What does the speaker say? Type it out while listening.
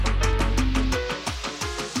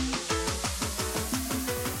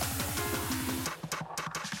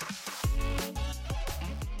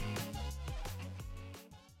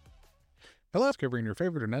Hello, covering your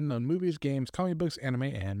favorite and unknown movies, games, comic books, anime,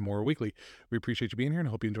 and more weekly. We appreciate you being here and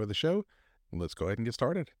hope you enjoy the show. Let's go ahead and get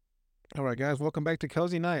started. All right, guys, welcome back to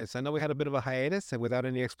Cozy Nights. I know we had a bit of a hiatus and without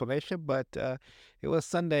any explanation, but it was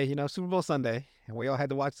Sunday, Super Bowl Sunday, and we all had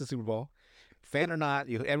to watch the Super Bowl. Fan or not,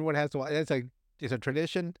 everyone has to watch. It's a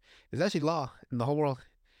tradition. It's actually law in the whole world.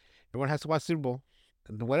 Everyone has to watch Super Bowl.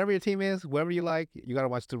 And whatever your team is, whoever you like, you got to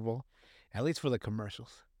watch Super Bowl, at least for the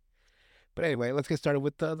commercials. But anyway, let's get started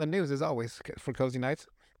with the news as always for Cozy Nights.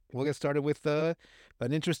 We'll get started with an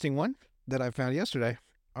interesting one that I found yesterday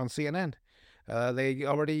on CNN. They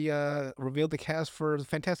already revealed the cast for the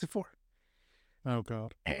Fantastic Four. Oh,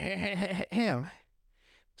 God.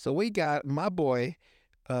 So we got my boy,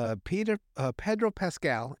 Pedro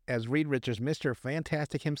Pascal as Reed Richards, Mr.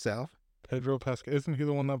 Fantastic himself. Pedro Pascal. Isn't he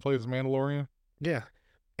the one that plays Mandalorian? Yeah.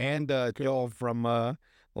 And Joel from The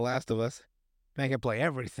Last of Us. Man can play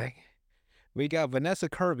everything. We got Vanessa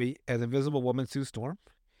Kirby as Invisible Woman Sue Storm.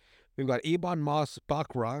 We've got Ebon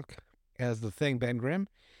Moss-Bachrach as the Thing Ben Grimm.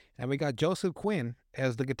 And we got Joseph Quinn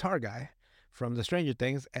as the guitar guy from The Stranger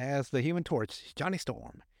Things as the Human Torch, Johnny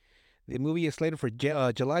Storm. The movie is slated for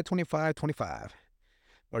July 25, 25.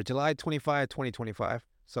 Or July 25, 2025.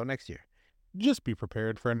 So next year. Just be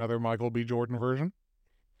prepared for another Michael B. Jordan version.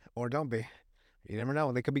 Or don't be. You never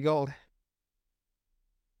know. They could be gold.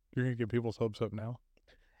 You're going to get people's hopes up now.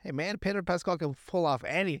 Hey, man, Pedro Pascal can pull off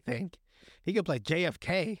anything. He can play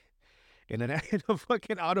JFK in a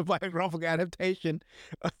fucking autobiographical adaptation.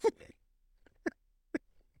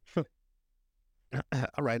 All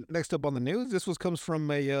right, next up on the news, this comes from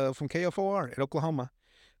KFOR in Oklahoma,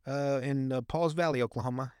 in Pauls Valley,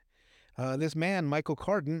 Oklahoma. This man, Michael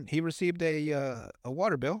Carden, he received a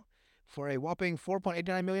water bill for a whopping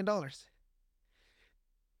 $4.89 million.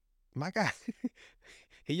 My God,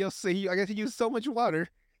 I guess he used so much water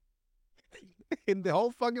in the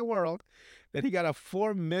whole fucking world that he got a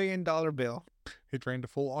 $4 million bill. He drained a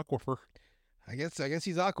full aquifer. I guess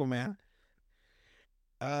he's Aquaman.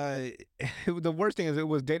 The worst thing is it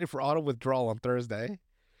was dated for auto withdrawal on Thursday,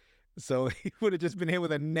 so he would have just been hit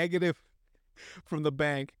with a negative from the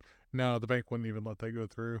bank. No, the bank wouldn't even let that go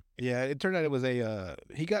through. Yeah, it turned out it was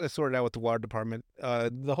he got it sorted out with the water department.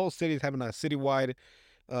 The whole city is having a citywide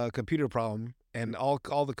computer problem, and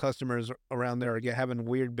all the customers around there are having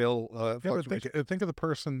weird bill fluctuations. But think of the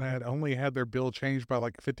person that only had their bill changed by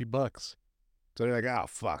like $50. So they're like, oh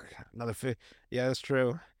fuck, another Yeah, that's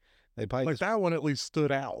true. They probably like that one at least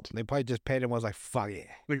stood out. They probably just paid him. Was like, fuck it.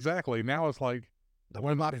 Exactly. Now it's like,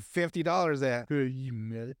 what about $50 at? You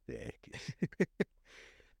motherfucker.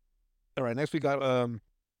 All right, next we got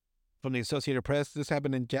from the Associated Press. This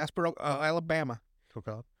happened in Jasper, Alabama. Oh,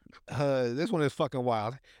 God. This one is fucking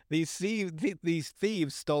wild. These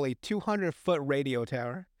thieves stole a 200-foot radio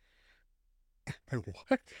tower.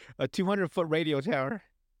 What? A 200-foot radio tower.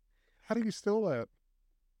 How do you steal that?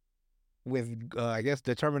 With, I guess,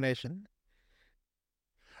 determination.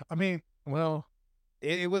 I mean, well,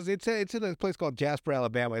 it's in a place called Jasper,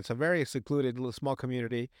 Alabama. It's a very secluded little small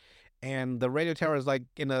community, and the radio tower is like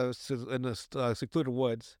in a secluded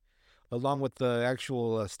woods, along with the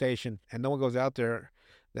actual station, and no one goes out there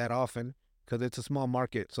that often because it's a small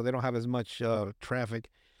market, so they don't have as much traffic.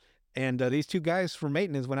 And these two guys from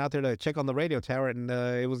maintenance went out there to check on the radio tower, and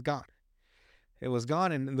it was gone. It was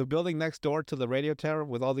gone, and the building next door to the radio tower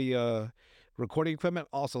with all the recording equipment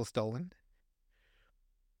also stolen.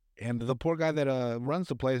 And the poor guy that runs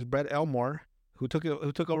the place, Brett Elmore, who took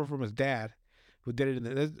over from his dad, who did it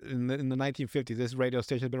in the 1950s. This radio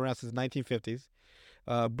station has been around since the 1950s.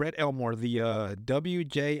 Brett Elmore, the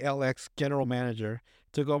WJLX general manager,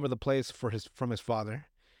 took over the place from his father,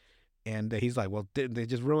 and he's like, well, they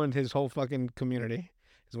just ruined his whole fucking community,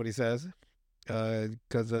 is what he says.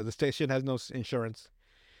 Because the station has no insurance.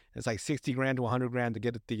 It's like $60,000 to $100,000 to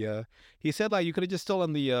get at the. He said like you could have just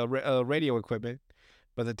stolen the radio equipment,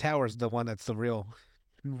 but the tower's the one that's the real.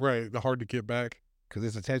 Right, the hard to get back.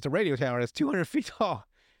 Because it's a radio tower that's 200 feet tall.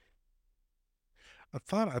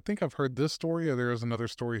 I think I've heard this story, or there is another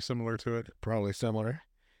story similar to it. Probably similar.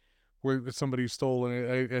 Where somebody stole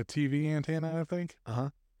a TV antenna, I think.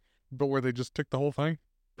 But where they just took the whole thing.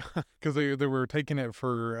 Because they were taking it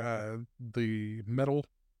for the metal.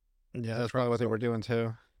 Yeah, that's probably what they were doing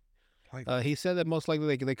too. He said that most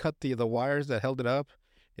likely they cut the wires that held it up.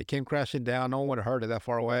 It came crashing down. No one would have heard it that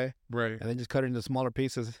far away. Right. And they just cut it into smaller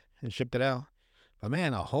pieces and shipped it out. But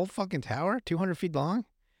man, a whole fucking tower, 200 feet long?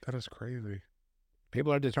 That is crazy.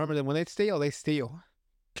 People are determined that when they steal, they steal.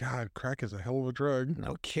 God, crack is a hell of a drug.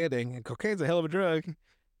 No kidding. And cocaine's a hell of a drug.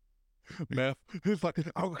 Meth. It's like,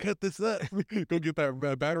 I'll cut this up. Go get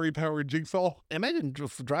that battery-powered jigsaw. Imagine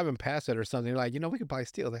driving past it or something. You're like, we could probably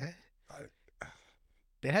steal that.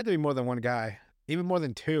 It had to be more than one guy, even more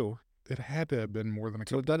than two. It had to have been more than a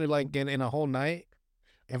To have couple. done it like in a whole night.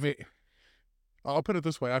 I mean, I'll put it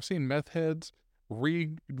this way: I've seen meth heads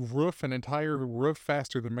re-roof an entire roof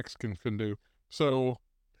faster than Mexicans can do. So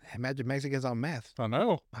Imagine Mexicans on meth. I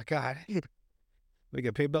know My God, we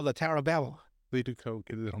could build the Tower of Babel. they do coke;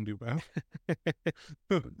 they don't do meth.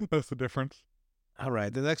 That's the difference. All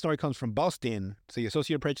right, the next story comes from Boston. It's the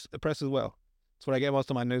Associated Press as well. That's what I get most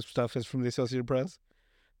of my news stuff is from the Associated Press.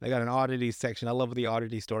 They got an oddity section. I love the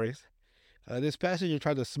oddity stories. This passenger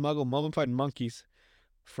tried to smuggle mummified monkeys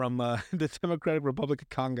from the Democratic Republic of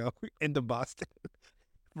Congo into Boston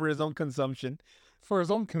for his own consumption. For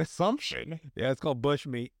his own consumption? Yeah, it's called bush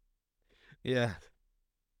meat. Yeah.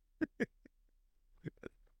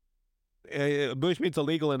 Bush meat's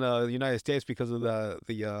illegal in the United States because of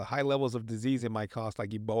the high levels of disease it might cause, like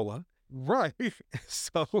Ebola. Right.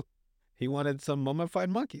 So he wanted some mummified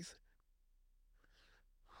monkeys.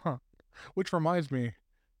 Huh. Which reminds me,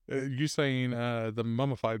 you saying the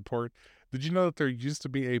mummified part. Did you know that there used to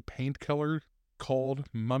be a paint color called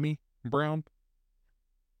mummy brown?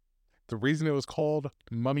 The reason it was called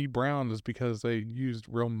mummy brown is because they used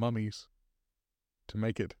real mummies to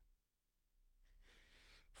make it.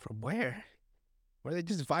 From where? Where they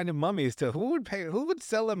just finding mummies to? Who would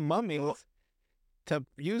sell them mummies to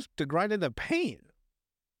use to grind into paint?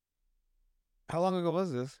 How long ago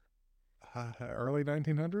was this? Early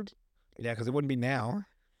 1900s? Yeah, because it wouldn't be now.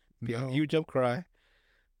 Be No. a huge outcry.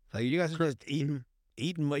 Like you guys are just eating,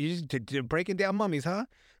 you just breaking down mummies, huh?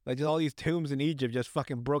 Like just all these tombs in Egypt just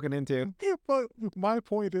fucking broken into. Yeah, but my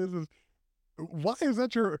point is why is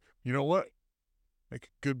that your? You know what? Make a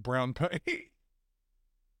good brown paint.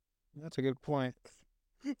 That's a good point.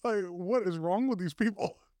 Like, what is wrong with these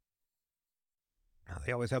people?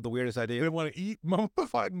 They always have the weirdest idea. They want to eat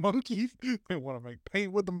mummified monkeys. They want to make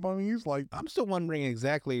paint with the mummies. Like, I'm still wondering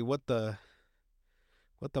exactly what the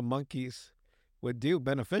monkeys would do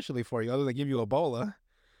beneficially for you, other than give you Ebola.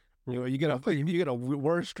 You get a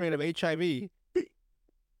worse strain of HIV.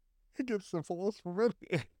 it gets syphilis from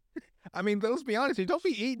it. I mean, let's be honest. You don't be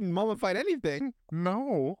eating mummified anything.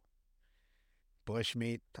 No.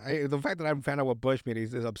 Bushmeat. The fact that I found out what bushmeat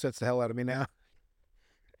is upsets the hell out of me now.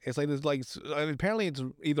 It's like there's like apparently it's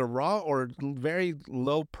either raw or very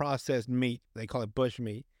low processed meat. They call it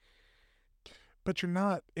bushmeat. But you're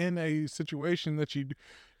not in a situation that you.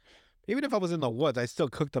 Even if I was in the woods, I still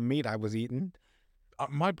cooked the meat I was eating.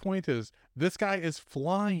 My point is, this guy is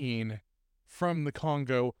flying from the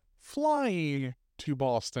Congo, flying to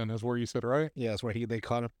Boston, is where you said, right? Yeah, that's where they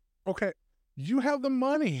caught him. Okay, you have the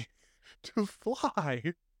money to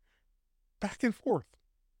fly back and forth,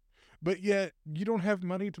 but yet you don't have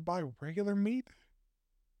money to buy regular meat.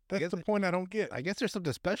 That's the point I don't get. I guess there's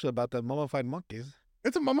something special about the mummified monkeys.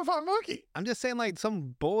 It's a mummified monkey. I'm just saying, like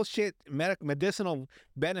some bullshit medicinal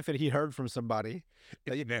benefit he heard from somebody.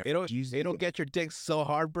 It'll get your dick so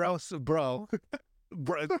hard, bro. Bro.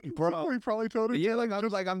 He probably told him. Yeah,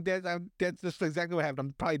 I'm dead. I'm dead. That's exactly what happened.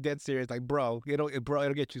 I'm probably dead serious. Like, bro, it'll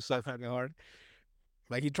get you so fucking hard.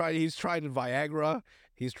 Like he's tried Viagra.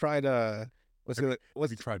 He's tried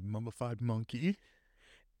he tried mummified monkey.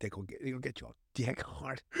 It'll get you all dick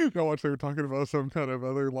hard. No, once they were talking about some kind of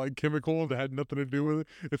other like chemical that had nothing to do with it.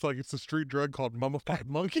 It's like it's a street drug called mummified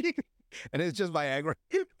monkey. And it's just Viagra.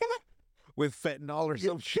 With fentanyl or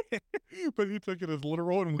some shit. But he took it as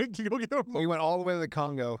literal and went to go get him. He went all the way to the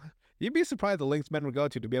Congo. You'd be surprised the lengths men would go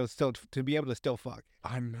to be able to still fuck.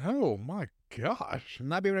 I know, my gosh.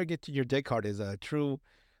 Not being able to get to your dick hard is a true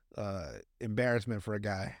embarrassment for a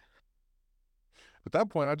guy. At that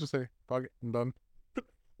point, I just say, fuck it, I'm done.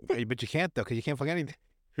 But you can't though, because you can't fuck anything.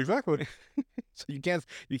 Exactly. So you can't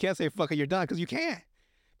say fuck it, you're done, because you can't.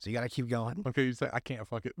 So you gotta keep going. Okay, you say I can't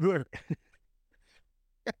fuck it.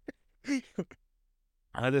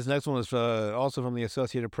 This next one is also from the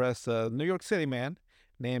Associated Press. New York City man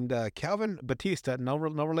named Calvin Batista, no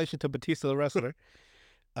relation to Batista the wrestler.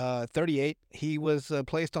 38. He was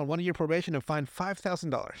placed on 1 year probation and fined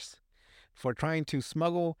 $5,000 for trying to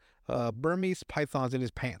smuggle Burmese pythons in his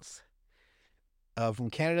pants from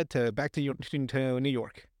Canada back to New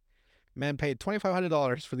York. Man paid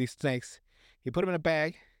 $2,500 for these snakes. He put them in a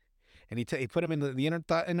bag, and he put them in the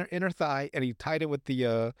inner thigh, and he tied it with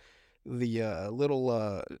the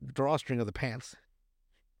little drawstring of the pants.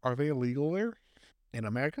 Are they illegal there? In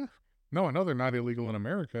America? No, I know they're not illegal in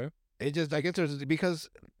America. It just, I guess because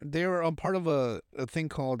they're part of a thing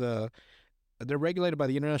called, they're regulated by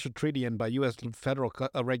the International Treaty and by U.S. federal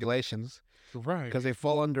regulations. Right. Because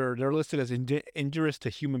they're listed as injurious to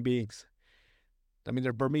human beings. I mean,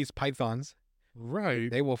 they're Burmese pythons.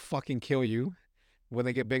 Right. They will fucking kill you when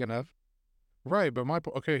they get big enough. Right, but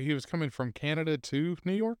okay, he was coming from Canada to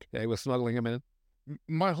New York. Yeah, he was smuggling him in.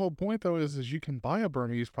 My whole point though is you can buy a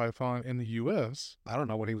Burmese python in the U.S. I don't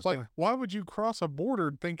know what he was Like, doing. why would you cross a border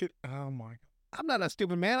and think it? Oh my! I'm not a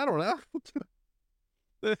stupid man. I don't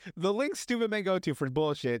know. The links stupid men go to for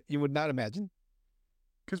bullshit, you would not imagine.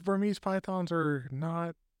 Because Burmese pythons are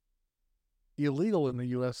not illegal in the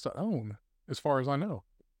U.S. to own, as far as I know.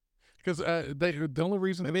 Because the only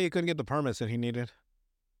reason Maybe he couldn't get the permits that he needed.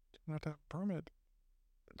 not to have a permit,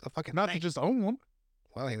 The fucking not thing. to just own one.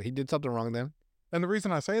 Well, he did something wrong then. And the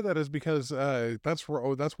reason I say that is because that's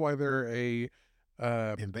why they're a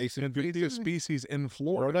Invasive species in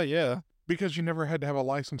Florida. Florida, yeah. Because you never had to have a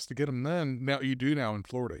license to get them then. Now you do now in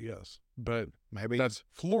Florida, yes. But Maybe. that's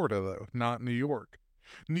Florida, though, not New York.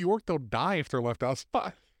 New York, they'll die if they're left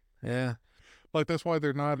outside. Yeah. Like, that's why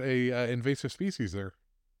they're not a invasive species there.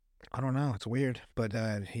 I don't know. It's weird. But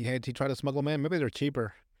he tried to smuggle them in. Maybe they're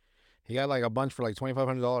cheaper. He got like a bunch for like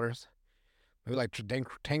 $2,500. Maybe like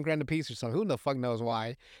 10 grand a piece or something. Who the fuck knows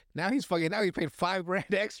why? Now he paid 5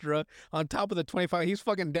 grand extra on top of the 25. He's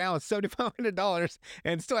fucking down $7,500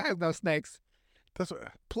 and still has no snakes. That's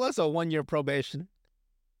Plus a 1-year probation.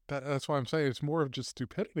 that's why I'm saying it's more of just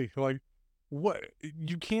stupidity. Like, what?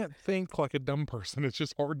 You can't think like a dumb person. It's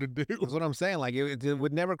just hard to do. That's what I'm saying. Like it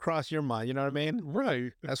would never cross your mind. You know what I mean?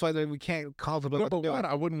 Right. That's why we can't call people. Number one,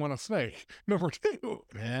 I wouldn't want a snake. Number two.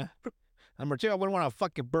 Yeah. Number two, I wouldn't want a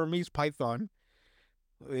fucking Burmese python.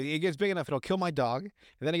 It gets big enough, it'll kill my dog.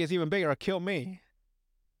 And then it gets even bigger, it'll kill me.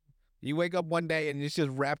 You wake up one day and it's just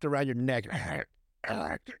wrapped around your neck.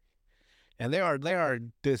 And they are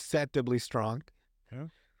deceptively strong. Yeah.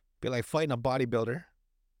 Be like fighting a bodybuilder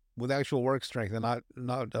with actual work strength and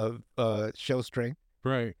not show strength.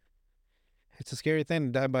 Right. It's a scary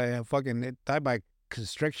thing to die by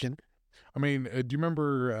constriction. I mean, do you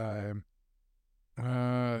remember?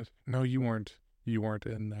 No, you weren't. You weren't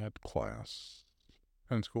in that class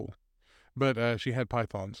in school, but she had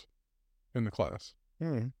pythons in the class.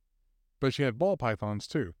 But she had ball pythons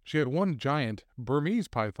too. She had one giant Burmese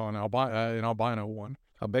python, an albino one.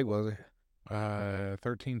 How big was it?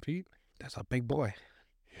 13 feet. That's a big boy.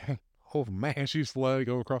 Yeah. Oh man. And she used to let it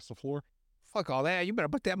go across the floor. Fuck all that. You better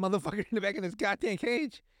put that motherfucker in the back of this goddamn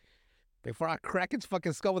cage before I crack its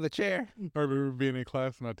fucking skull with a chair. I remember being in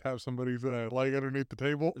class and I tapped somebody's leg underneath the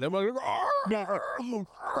table. They're like,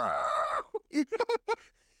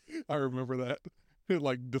 I remember that.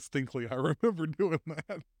 Like, distinctly, I remember doing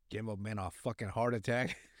that. give a man a fucking heart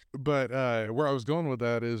attack. But where I was going with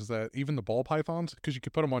that is that even the ball pythons, because you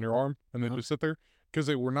could put them on your arm and then just sit there, because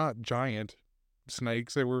they were not giant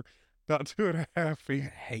snakes. They were about 2.5 feet. I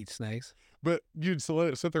hate snakes. But you'd just let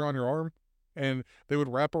it sit there on your arm and they would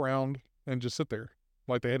wrap around and just sit there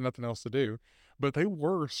like they had nothing else to do. But they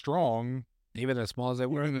were strong. Even as small as they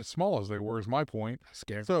were. And as small as they were is my point.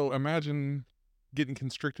 Scared. So imagine getting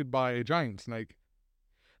constricted by a giant snake.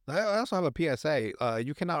 I also have a PSA.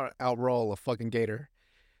 You cannot outroll a fucking gator.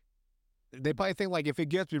 They probably think like if it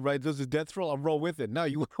gets me right, does a death roll, I'll roll with it. No,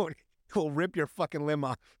 you won't. It will rip your fucking limb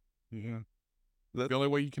off. Yeah. The only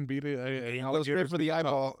way you can beat it, Go straight for the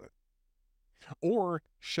eyeball. Or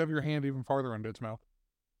shove your hand even farther into its mouth.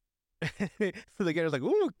 So the gator's like,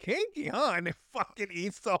 ooh, kinky, huh? And it fucking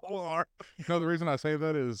eats the whole arm. No, the reason I say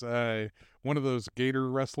that is one of those gator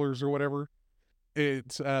wrestlers or whatever,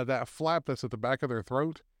 it's that flap that's at the back of their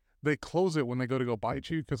throat. They close it when they go to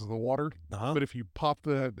bite you because of the water. Uh-huh. But if you pop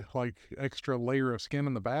that like extra layer of skin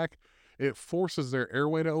in the back, it forces their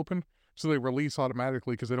airway to open, so they release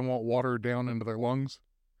automatically because they don't want water down into their lungs.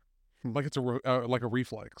 Like it's like a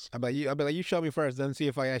reflex. I'll be like, you show me first, then see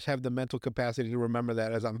if I actually have the mental capacity to remember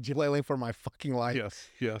that as I'm flailing for my fucking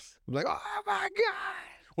life. Yes. I'm like, oh my God.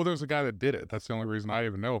 Well, there's a guy that did it. That's the only reason I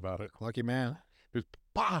even know about it. Lucky man. Just,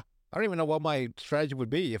 bah! I don't even know what my strategy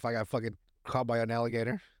would be if I got fucking caught by an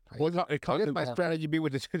alligator. Well, I guess my strategy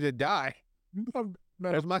would be to die.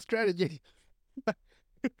 That's my strategy.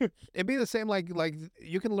 It'd be the same like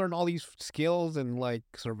you can learn all these skills and like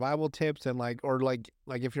survival tips and like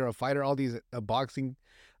if you're a fighter, all these boxing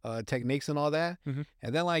techniques and all that. Mm-hmm.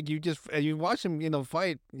 And then like you watch them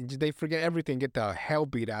fight, they forget everything, get the hell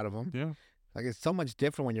beat out of them. Yeah, like it's so much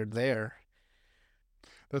different when you're there.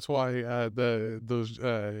 That's why those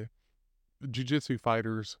jiu-jitsu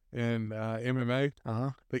fighters in MMA,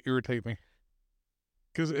 they irritate me.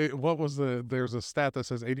 Because there's a stat that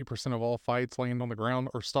says 80% of all fights land on the ground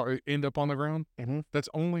or end up on the ground. Mm-hmm. That's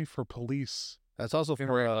only for police. That's also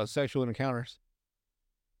for sexual encounters.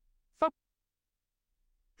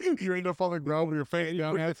 You end up on the ground with your face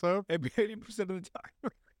down, ass up. 80% of the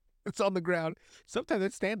time, it's on the ground. Sometimes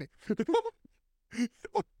it's standing.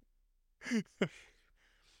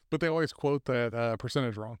 But they always quote that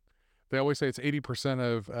percentage wrong. They always say it's 80%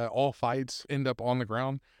 of all fights end up on the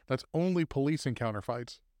ground. That's only police encounter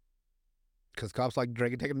fights. Because cops like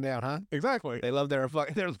Drake and taking them down, huh? Exactly. They love their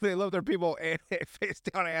they love their people face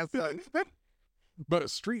down ass. But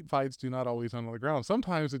street fights do not always end on the ground.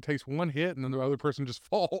 Sometimes it takes one hit and then the other person just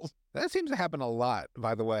falls. That seems to happen a lot,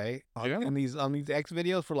 by the way, Yeah. on these X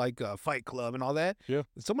videos for like Fight Club and all that. Yeah.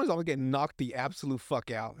 Someone's always getting knocked the absolute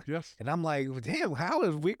fuck out. Yes. And I'm like, damn, how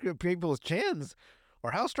is weak people's chins,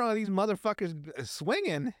 or how strong are these motherfuckers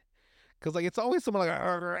swinging? Because like it's always someone like,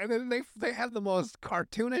 and then they have the most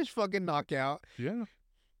cartoonish fucking knockout Yeah.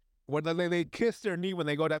 where they kiss their knee when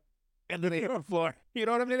they go down and then they hit the floor. You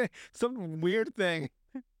know what I mean? Some weird thing,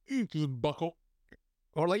 Just buckle.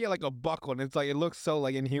 or like like a buckle, and it's like it looks so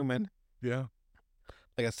like inhuman, Yeah.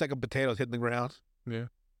 like a sack of potatoes hitting the ground. Yeah.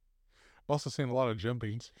 I've also seen a lot of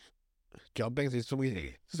jumpings. Jumping, just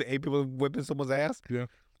 8 people whipping someone's ass. Yeah.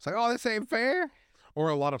 It's like, oh, this ain't fair. Or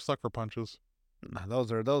a lot of sucker punches. Nah,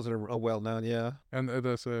 those are well known, yeah. And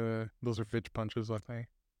those are bitch punches, I think.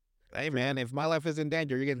 Hey man, if my life is in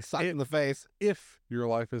danger, you're getting socked in the face. If your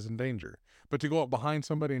life is in danger. But to go up behind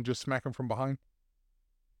somebody and just smack them from behind?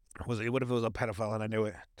 What if it was a pedophile and I knew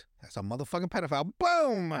it? That's a motherfucking pedophile.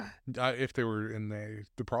 Boom! If they were in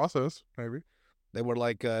the process, maybe. They were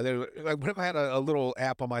like, what if I had a little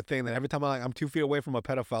app on my thing that every time I'm 2 feet away from a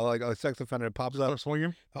pedophile, like a sex offender, it pops up. Start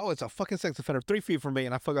swinging? Oh, it's a fucking sex offender 3 feet from me,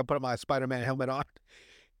 and I fucking put my Spider-Man helmet on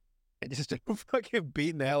and just fucking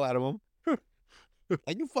beating the hell out of him.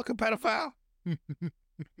 Like, you fucking pedophile.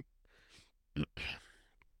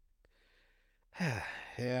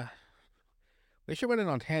 Yeah. We should went in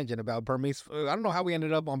on tangent about Burmese. I don't know how we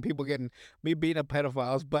ended up on people me beating up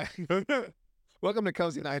pedophiles, but welcome to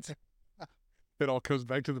Cozy Nights. It all comes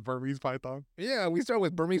back to the Burmese python. Yeah, we started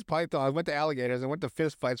with Burmese pythons, went to alligators, and went to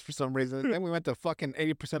fist fights for some reason. Then we went to fucking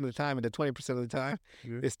 80% of the time into 20% of the time.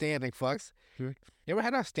 Yeah. The standing fucks. Yeah. You ever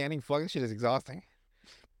had a standing fuck? This shit is exhausting.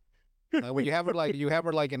 When you have her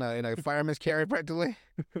like in a fireman's carry practically.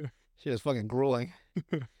 Shit is fucking grueling.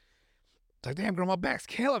 It's like, damn, girl, my back's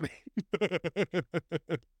killing me.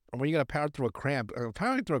 Or when you gotta power through a cramp.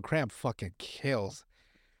 Powering through a cramp fucking kills.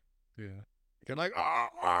 Yeah. You're like,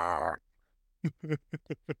 ah.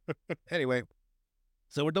 Anyway,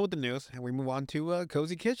 so we're done with the news, and we move on to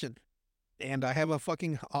Cozy Kitchen. And I have a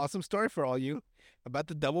fucking awesome story for all you about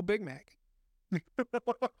the double Big Mac.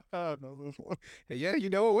 I know this one. Yeah, you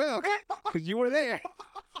know it well, because you were there.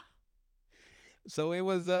 So it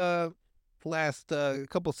was last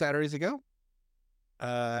couple Saturdays ago.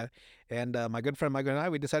 And my good friend Michael and I,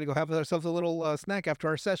 we decided to go have ourselves a little snack after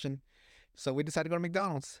our session. So we decided to go to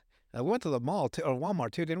McDonald's. We went to the mall or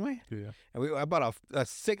Walmart too, didn't we? Yeah. And I bought a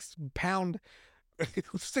 6-pound,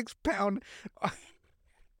 6-pound.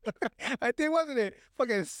 I did, wasn't it?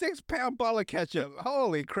 Fucking 6-pound bottle of ketchup.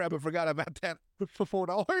 Holy crap! I forgot about that. For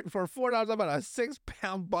 $4? For $4, I bought a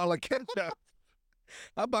 6-pound bottle of ketchup.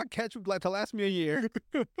 I bought ketchup like to last me a year.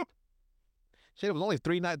 Shit, it was only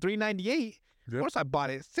 $3.98. Yep. Of course, I bought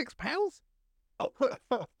it. 6 pounds. Oh,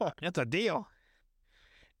 that's a deal.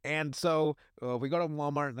 And so we go to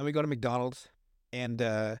Walmart, then we go to McDonald's, and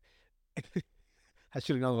I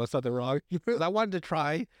should have known there was something wrong. I wanted to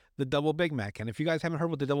try the double Big Mac. And if you guys haven't heard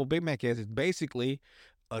what the double Big Mac is, it's basically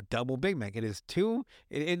a double Big Mac. It is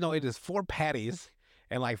it is 4 patties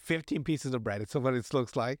and like 15 pieces of bread. It's what it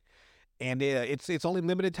looks like. And it's only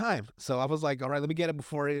limited time. So I was like, all right, let me get it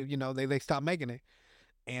before they stop making it.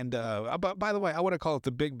 And by the way, I would have called it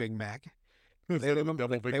the Big Mac. They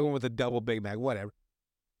went with the double Big Mac, whatever.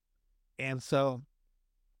 And so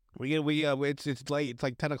it's late. It's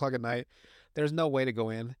like 10 o'clock at night. There's no way to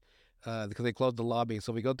go in because they closed the lobby.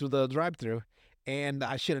 So we go through the drive-through, and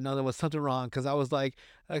I should have known there was something wrong because I was like,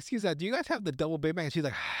 "Excuse me, do you guys have the double Big Mac?" And she's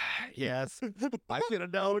like, "Yes." I should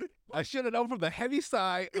have known. I should have known from the heavy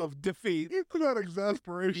sigh of defeat. That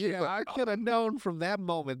exasperation. Yeah, I should have known from that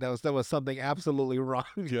moment there was something absolutely wrong.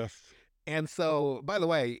 Yes. And so, by the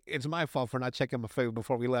way, it's my fault for not checking my food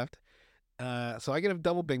before we left. So I get a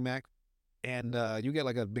double Big Mac, and you get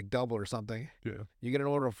like a big double or something. Yeah. You get an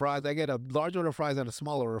order of fries. I get a large order of fries and a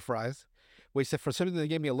small order of fries. Which for some reason they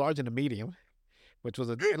gave me a large and a medium, which was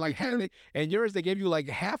and yours they gave you like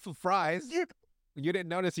half of fries. You didn't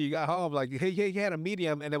notice it. You got home like, hey, you had a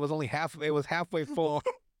medium, and it was only half. It was halfway full.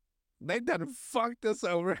 They done fucked us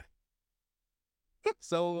over.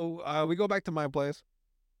 So we go back to my place,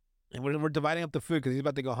 and we're dividing up the food because he's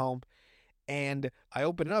about to go home. And I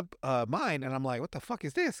open up mine, and I'm like, "What the fuck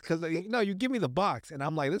is this?" Because you give me the box, and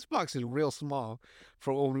I'm like, "This box is real small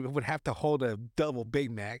for what would have to hold a double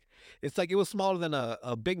Big Mac." It's like it was smaller than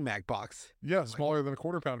a Big Mac box. Yeah, I'm like, smaller than a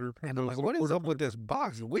quarter pounder. and I'm Those like, little "What is quarter up with pounder. this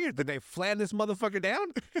box? Weird. Did they flatten this motherfucker down?"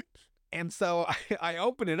 And so I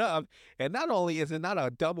open it up, and not only is it not a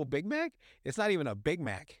double Big Mac, it's not even a Big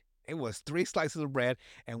Mac. It was 3 slices of bread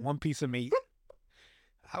and 1 piece of meat.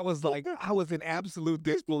 I was like, I was in absolute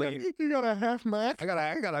disbelief. You got a half Mac? I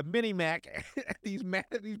got a mini Mac. These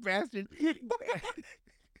bastards.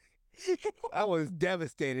 I was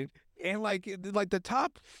devastated. And like the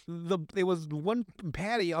top, there was one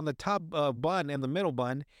patty on the top bun and the middle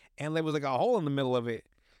bun, and there was like a hole in the middle of it.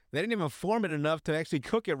 They didn't even form it enough to actually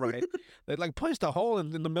cook it right. They like punched a hole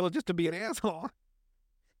in the middle just to be an asshole.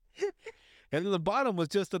 And then the bottom was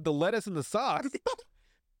just the lettuce and the sauce.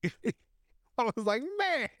 I was like,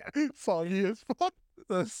 man, Soggy as fuck.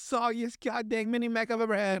 the soggiest goddamn mini Mac I've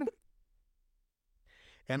ever had.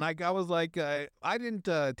 And I was like, I didn't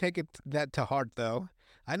take it that to heart though.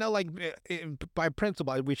 I know, like by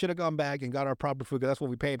principle, we should have gone back and got our proper food because that's what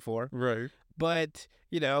we paid for. Right. But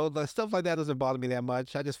the stuff like that doesn't bother me that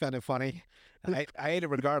much. I just found it funny. I ate it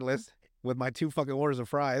regardless with my 2 fucking orders of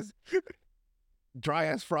fries, dry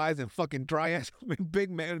ass fries and fucking dry ass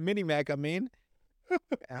mini Mac. I mean,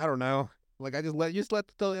 I don't know. Like I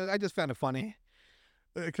just found it funny.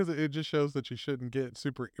 Because it just shows that you shouldn't get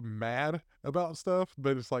super mad about stuff,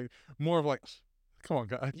 but it's like more of like, come on,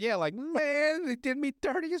 guys. Yeah, like man, they did me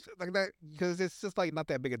dirty like that because it's just like not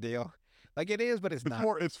that big a deal. Like it is, but it's not.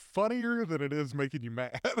 It's funnier than it is making you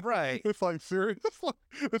mad. Right. It's like serious.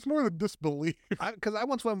 It's more the disbelief. Because I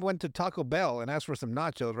once went to Taco Bell and asked for some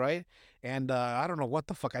nachos, right? And I don't know what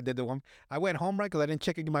the fuck I did to them. I went home, right, because I didn't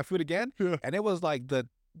check into my food again, Yeah. and it was like the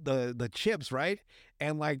chips, right,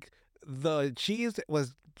 and like the cheese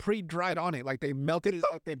was pre-dried on it, like they melted it,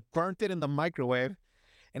 like they burnt it in the microwave,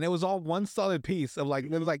 and it was all one solid piece of like it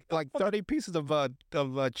was like 30 pieces of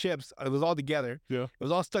chips. It was all together. Yeah. It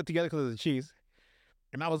was all stuck together because of the cheese.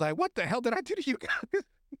 And I was like, "What the hell did I do to you guys?"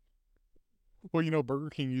 Well, Burger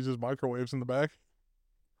King uses microwaves in the back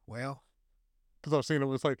Well, because I've seen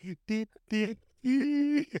it. It's like, dee, dee,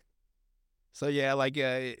 dee. so yeah, like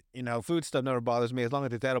food stuff never bothers me as long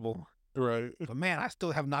as it's edible. Right. But man, I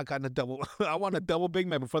still have not gotten a double. I want a double Big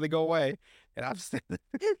Mac before they go away, and I've said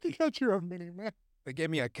You got your own mini Mac. they gave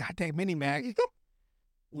me a goddamn mini Mac.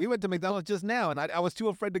 We went to McDonald's just now, and I was too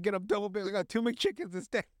afraid to get a double Big. I got 2 McChickens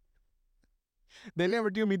instead. They never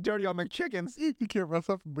do me dirty on McChickens. You can't mess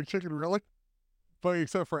up a McChicken, really. But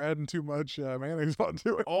except for adding too much mayonnaise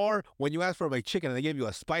onto it. Or when you ask for a McChicken and they give you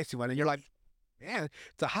a spicy one, and you're like, man,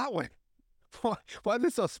 it's a hot one. Why is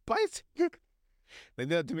it so spicy? They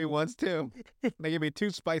did it to me once too. They gave me 2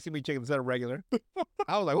 spicy McChickens instead of regular.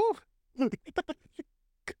 I was like, ooh.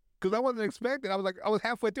 Because I wasn't expecting. I was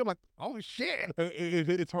halfway through. I'm like, oh shit.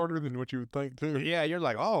 It's harder than what you would think, too. Yeah, you're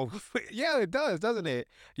like, oh, yeah, it does, doesn't it?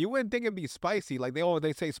 You wouldn't think it'd be spicy. Like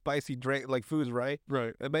they say spicy drink like foods, right?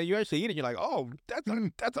 Right. But you actually eat it, you're like, oh,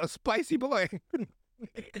 that's a spicy boy.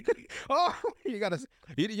 Oh,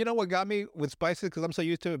 you know what got me with spices? Because I'm so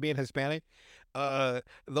used to it being Hispanic.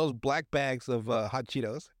 Those black bags of hot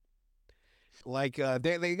Cheetos. Like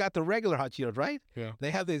they got the regular hot Cheetos, right? Yeah.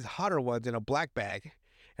 They have these hotter ones in a black bag,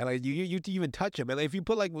 and like you even touch them, and if you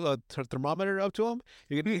put like a thermometer up to them,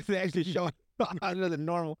 you can they actually show it hotter than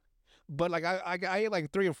normal. But like I ate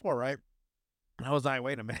like 3 or 4, right? And I was like,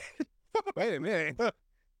 wait a minute, wait a minute,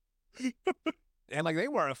 and like they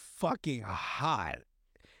were fucking hot.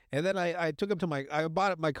 And then I took them to I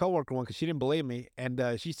bought my coworker one because she didn't believe me, and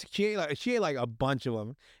she ate like a bunch of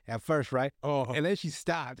them at first, right? Oh, And then she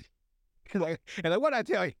stopped. Like, and like, what I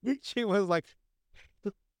tell you, she was like,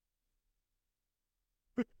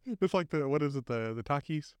 it's like what is it, the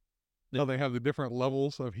Takis? No, they have the different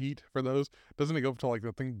levels of heat for those. Doesn't it go up to like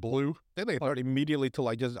the thing blue? then they start immediately to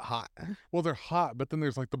like just hot. Well, they're hot, but then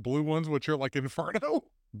there's like the blue ones, which are like Inferno.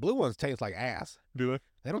 Blue ones taste like ass. Do they?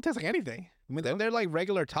 They don't taste like anything. I mean, they're like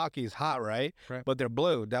regular Takis hot, right? Right. But they're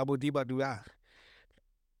blue. Double diba do ah.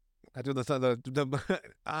 I do the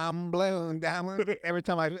I'm blue. Every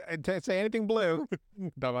time I say anything blue.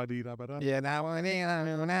 Da-ba-dee, da-ba-da. Yeah,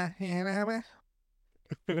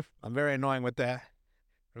 I'm very annoying with that.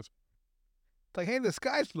 That's- It's like, hey, the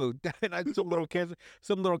sky's blue. And some little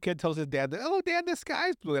kid tells his dad, "Oh, Dad, the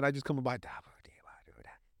sky's blue," and I just come by.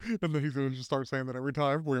 And then he's going to just start saying that every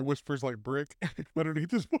time where it whispers like brick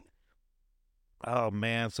underneath his voice. Oh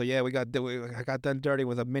man, so yeah, I got done dirty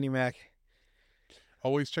with a mini Mac,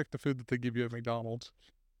 Always check the food that they give you at McDonald's.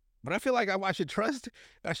 but I feel like I should trust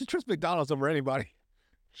McDonald's over anybody.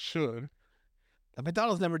 Should. A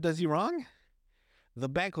McDonald's never does you wrong. The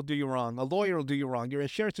bank will do you wrong. A lawyer will do you wrong. Your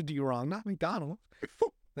insurance will do you wrong. Not McDonald's.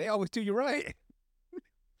 They always do you right.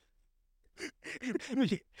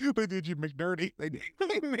 They did you McDirty. They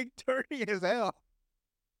make dirty as hell.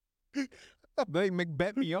 They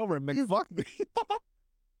McBet me over and McFuck me.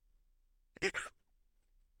 They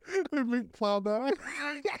McPlow that.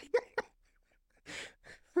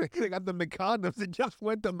 They got the McCondoms that just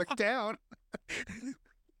went to McTown.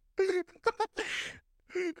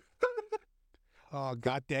 Oh,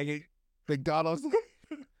 God dang it. McDonald's.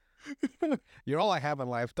 You're all I have in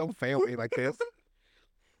life. Don't fail me like this.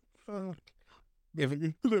 If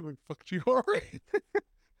it, they fucked you hard.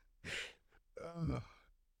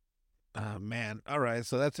 Oh man! All right,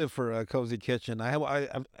 so that's it for Cozy Kitchen. I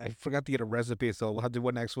forgot to get a recipe, so we'll have to do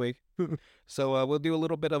one next week. So we'll do a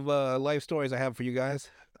little bit of life stories I have for you guys.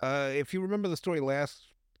 If you remember the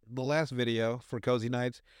last video for Cozy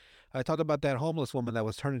Nights, I talked about that homeless woman that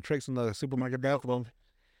was turning tricks in the supermarket bathroom.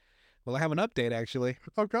 Well, I have an update actually.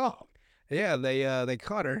 Oh God! Yeah, they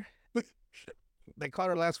caught her. They caught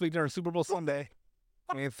her last week during Super Bowl Sunday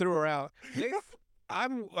and threw her out.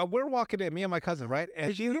 We're walking in, me and my cousin, right?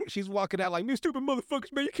 And she's walking out like, "You stupid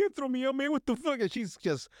motherfuckers, man, you can't throw me out, man, what the fuck?" And she's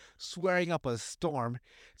just swearing up a storm.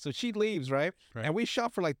 So she leaves, right? And we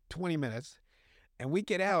shop for like 20 minutes. And we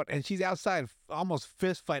get out, and she's outside almost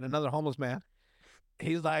fist fighting another homeless man.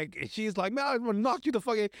 She's like, "Man, I'm gonna knock you the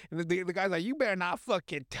fucking," and the guy's like, "You better not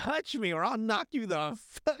fucking touch me or I'll knock you the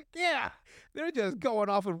fuck." Yeah. They're just going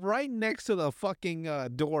off and right next to the fucking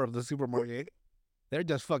door of the supermarket. They're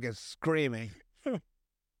just fucking screaming.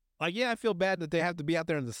 Like, yeah, I feel bad that they have to be out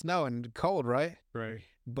there in the snow and cold, right? Right.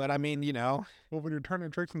 But I mean, you know. Well, when you're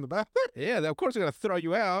turning tricks in the bathroom. Yeah, of course they're going to throw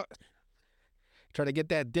you out. Try to get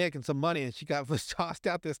that dick and some money, and she was tossed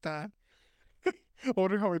out this time. I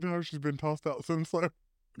wonder how many times she's been tossed out since then.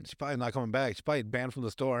 She's probably not coming back. She's probably banned from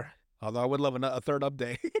the store. Although I would love a third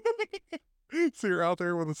update. See her out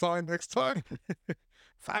there with a sign next time.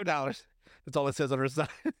 $5. That's all it says on her sign.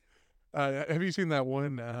 Have you seen that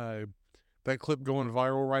one, that clip going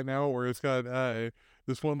viral right now where it's got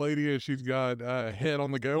this one lady and she's got head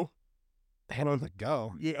on the go? Head on the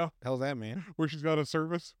go? Yeah. The hell's that mean? Where she's got a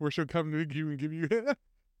service where she'll come to you and give you head.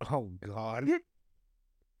 Oh, God.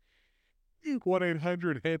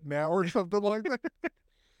 1-800-HEAD now or something like that.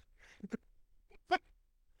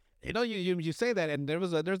 You know, you say that, and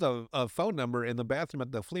there's a phone number in the bathroom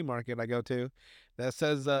at the flea market I go to that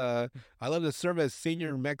says, "I love to service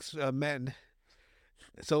senior men."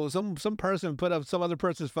 So some person put up some other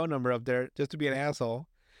person's phone number up there just to be an asshole.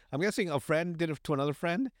 I'm guessing a friend did it to another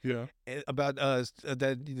friend. Yeah. About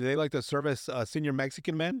that they like to service senior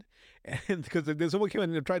Mexican men, and because someone came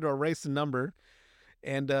in and tried to erase the number,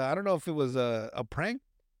 and I don't know if it was a prank.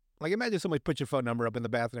 Like, imagine somebody put your phone number up in the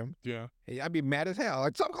bathroom. Yeah. I'd be mad as hell.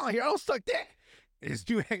 Like, stop calling here. I don't suck that. Just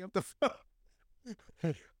you hang up the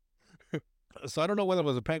phone. So I don't know whether it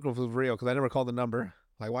was a prank or if it was real because I never called the number.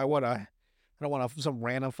 Like, why would I? I don't want some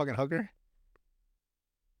random fucking hooker.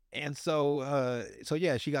 And so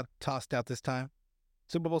yeah, she got tossed out this time.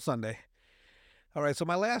 Super Bowl Sunday. All right, so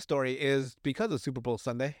my last story is because of Super Bowl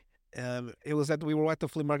Sunday. It was that we were at the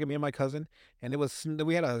flea market, me and my cousin, and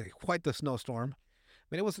we had quite the snowstorm.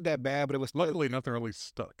 I mean, it wasn't that bad, but it was luckily nothing really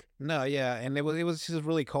stuck. No, yeah, and it was just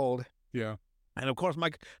really cold. Yeah, and of course,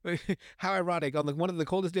 how ironic on one of the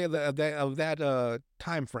coldest day of that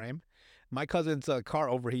time frame, my cousin's car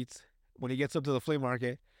overheats when he gets up to the flea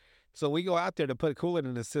market. So we go out there to put coolant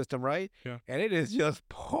in the system, right? Yeah. And it is just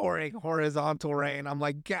pouring horizontal rain. I'm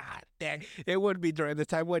like, God dang, it would be during this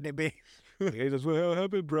time, wouldn't it be? He just, "What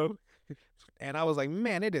happened, bro?" And I was like,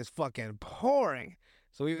 man, it is fucking pouring.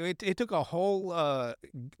 So it took a whole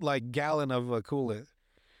like gallon of coolant.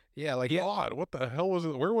 Yeah, like God, what the hell was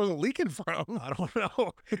it? Where was it leaking from? I don't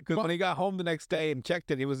know. Because when he got home the next day and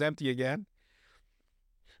checked it, it was empty again.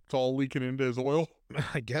 It's all leaking into his oil.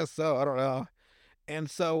 I guess so. I don't know. And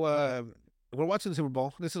so we're watching the Super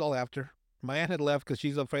Bowl. This is all after. My aunt had left because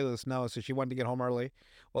she's afraid of the snow, so she wanted to get home early.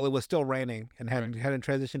 Well, it was still raining and hadn't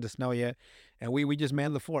transitioned to snow yet. And we just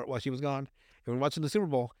manned the fort while she was gone. And we're watching the Super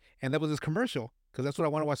Bowl. And that was this commercial, because that's what I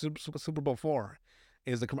want to watch Super Bowl for.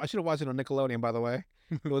 I should have watched it on Nickelodeon, by the way.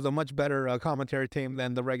 It was a much better commentary team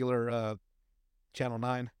than the regular Channel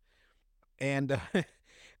 9. And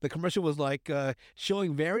the commercial was like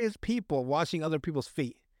showing various people washing other people's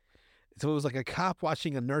feet. So it was like a cop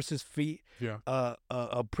washing a nurse's feet. Yeah.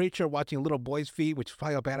 A preacher watching a little boy's feet, which is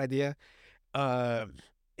probably a bad idea.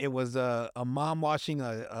 It was a mom washing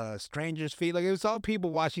a stranger's feet. Like, it was all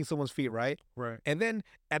people washing someone's feet, right? Right. And then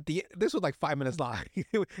this was like 5 minutes long.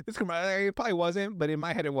 This commercial, it probably wasn't, but in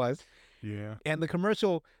my head it was. Yeah. And the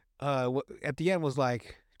commercial at the end was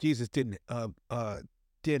like Jesus didn't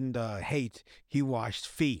hate, he washed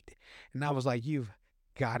feet, and I was like, you've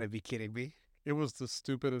got to be kidding me. It was the You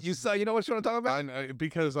stupidest. saw, you know what I'm talking about? I know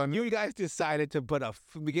because I You guys decided to put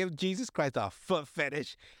give Jesus Christ a foot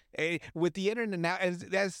fetish. With the internet now,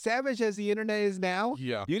 as savage as the internet is now,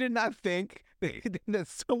 yeah. you did not think that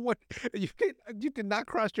someone you did not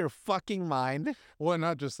cross your fucking mind. Well,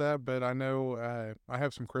 not just that, but I know I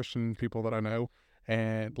have some Christian people that I know,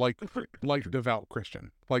 and like devout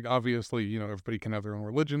Christian. Like obviously, everybody can have their own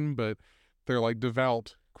religion, but they're like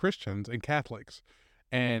devout Christians and Catholics,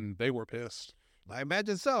 and they were pissed I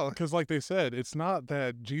imagine so. because, like they said, it's not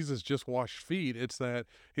that Jesus just washed feet; it's that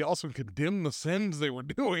he also condemned the sins they were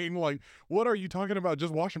doing. Like, what are you talking about?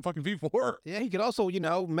 Just washing fucking feet for? Yeah, he could also,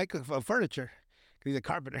 make a furniture. 'Cause he's a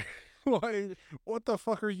carpenter. Like, what the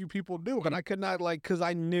fuck are you people doing? But I could not because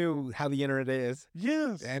I knew how the internet is,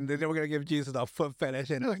 Yes. and they were gonna give Jesus a foot fetish,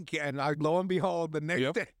 and lo and behold, the next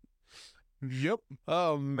Yep. day, Yep.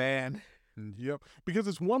 oh man, Yep. Because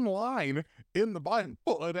it's one line in the Bible.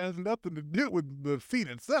 It has nothing to do with the feet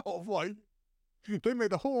itself. Like, they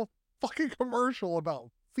made a whole fucking commercial about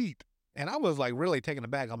feet. and I was like really taken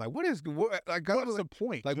aback. I'm like, like, What's the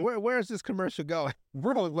point? like where is this commercial going?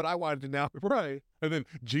 Really, what I wanted to know. Right. And then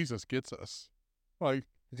Jesus gets us. Like,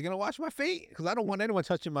 Is he gonna wash my feet? Because I don't want anyone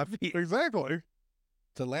touching my feet. It's exactly.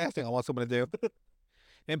 the last thing I want someone to do.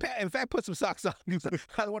 In fact, put some socks on. I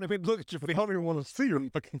don't want to even look at your I feet. don't even want to see your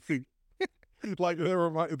fucking feet. Like,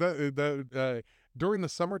 during the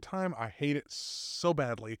summertime, I hate it so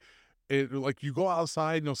badly. Like, you go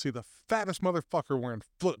outside and you'll see the fattest motherfucker wearing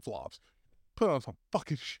flip flops. Put on some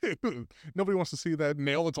fucking shit. Nobody wants to see that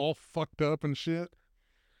nail that's all fucked up and shit.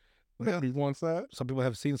 Well, Nobody wants that. some people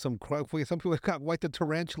have seen some people have got like the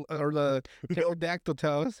tarantula or the pterodactyl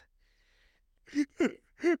toes.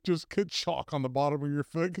 Just get chalk on the bottom of your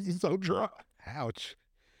foot because it's so dry. Ouch.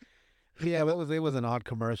 Yeah, it was an odd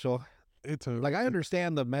commercial. It's a Like I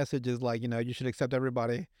understand the message is like, you should accept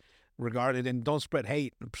everybody regarded and don't spread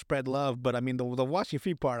hate, spread love. But I mean the wash your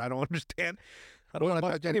feet part, I don't understand. I don't want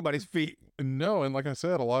to touch anybody's feet. no, and like I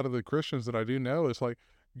said, a lot of the Christians that I do know, it's like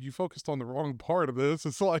you focused on the wrong part of this.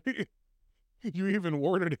 It's like you even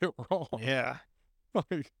worded it wrong. Yeah.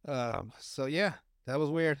 Like, So yeah, that was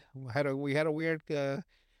weird. We had a weird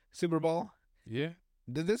Super Bowl. yeah.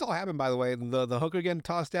 This all happened, by the way. The hooker getting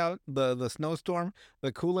tossed out, the snowstorm,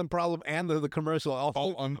 the coolant problem, and the commercial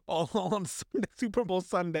All on all on Super Bowl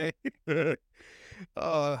Sunday.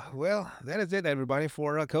 Well, that is it, everybody,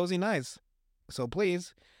 for Cozy Nights. So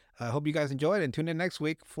please, I hope you guys enjoyed and tune in next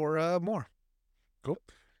week for more. Cool.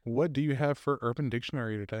 What do you have for Urban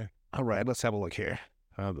Dictionary today? All right, let's have a look here.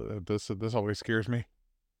 This always scares me.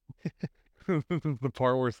 The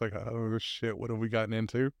part where it's like, oh shit, what have we gotten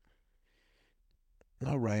into?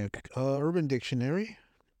 All right, Urban Dictionary.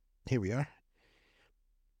 Here we are.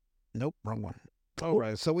 Nope, wrong one. All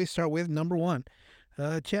right, so we start with number one,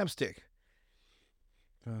 chapstick.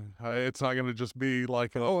 It's not gonna just be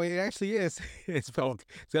like, Oh, it actually is. It's gonna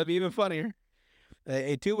be even funnier.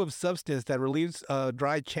 A tube of substance that relieves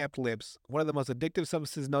dry, chapped lips. One of the most addictive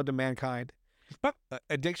substances known to mankind.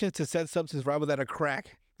 Addictions to said substance rival that of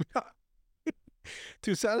crack.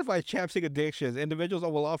 To satisfy chapstick addictions, individuals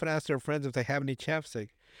will often ask their friends if they have any chapstick.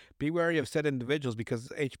 Be wary of said individuals because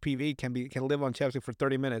HPV can live on chapstick for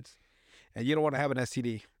 30 minutes, and you don't want to have an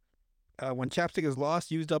STD. When chapstick is lost,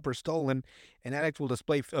 used up, or stolen, an addict will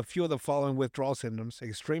display a few of the following withdrawal symptoms: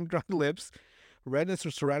 extreme dry lips, redness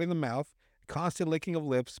surrounding the mouth, constant licking of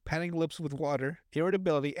lips, patting lips with water,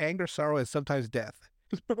 irritability, anger, sorrow, and sometimes death.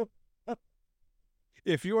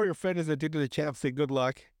 If you or your friend is addicted to chapstick, good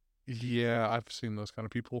luck. yeah, I've seen those kind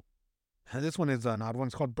of people. This one is an odd one.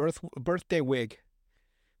 It's called birthday wig.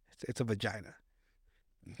 It's a vagina.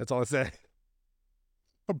 That's all it said.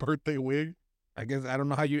 A birthday wig. I guess I don't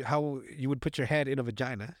know how you would put your head in a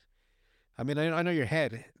vagina. I mean, I know your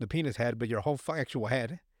head, the penis head, but your whole actual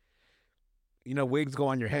head. Wigs go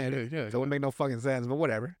on your head, Yeah, so it would make no fucking sense. But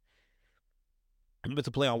whatever. It's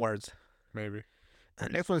a play on words. maybe.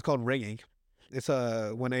 Next one is called ringing. It's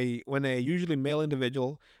when a usually male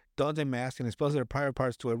individual dons a mask and exposes their private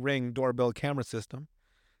parts to a Ring doorbell camera system.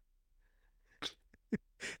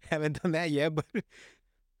 Haven't done that yet, but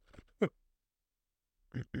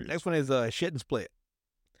next one is shit and split.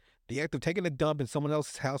 The act of taking a dump in someone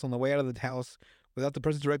else's house on the way out of the house without the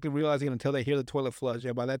person directly realizing it until they hear the toilet flush.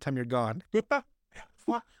 Yeah, by that time you're gone.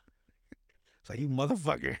 What? It's like, you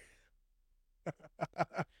motherfucker.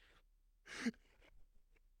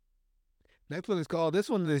 Next one is called. This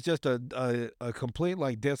one is just a complete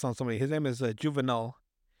like diss on somebody. His name is a Juvenile,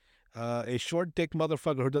 a short dick motherfucker who doesn't give two fucks about his life. He doesn't give a fuck about his life. He doesn't give a fuck about his life. He doesn't give a fuck about his life. He doesn't give a fuck about his life. He doesn't give a fuck about his life. He doesn't give a fuck about his life. He doesn't give a fuck about his life. He doesn't give a fuck about his life. He doesn't give a fuck about his life. He doesn't give a fuck about his life. He doesn't give a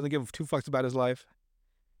fuck about his life. He doesn't give a fuck about his life. It's not even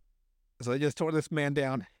funny. So they just tore this man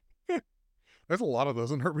down. There's a lot of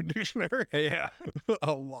those in Urban Dictionary. Yeah.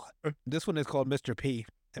 A lot. This one is called Mr. P.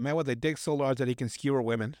 A man with a dick so large that he can skewer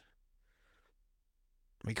women.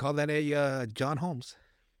 We call that a John Holmes.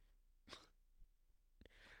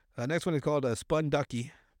 Next one is called a spun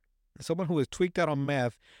ducky. Someone who is tweaked out on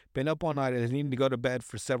meth, been up all night, and is needing to go to bed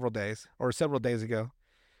for several days, or several days ago.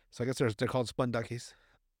 So I guess they're called spun duckies.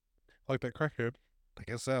 Like that crackhead. I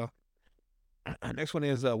guess so. Next one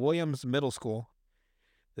is Williams Middle School.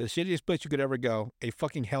 The shittiest place you could ever go. A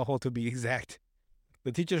fucking hellhole to be exact.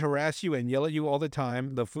 The teachers harass you and yell at you all the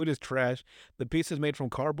time. The food is trash. The pizza is made from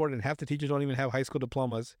cardboard, and half the teachers don't even have high school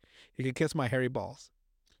diplomas. You can kiss my hairy balls.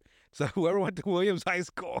 So whoever went to Williams High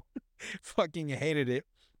School fucking hated it.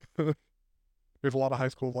 There's a lot of high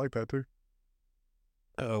schools like that too.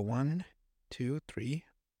 1, 2, 3.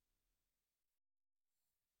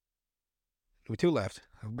 We 2 left.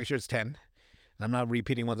 I'll make sure it's 10. I'm not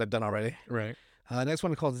repeating ones I've done already. Right. Next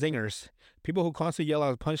one is called zingers. People who constantly yell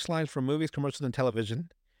out punchlines from movies, commercials, and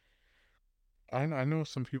television. I know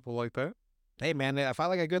some people like that. Hey man, if I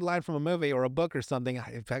like a good line from a movie or a book or something,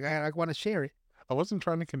 I want to share it. I wasn't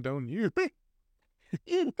trying to condone you.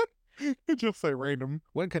 Just say random.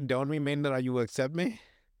 Wouldn't condone me mean that you will accept me?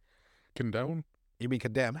 Condone? You mean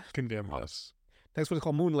condemn? Condemn us. Next one is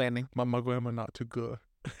called moon landing. My mugwema not too good.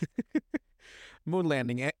 Moon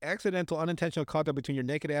landing. Accidental, unintentional contact between your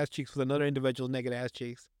naked ass cheeks with another individual's naked ass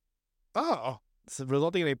cheeks. Oh. So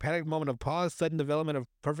resulting in a panicked moment of pause, sudden development of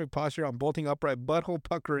perfect posture on bolting upright, butthole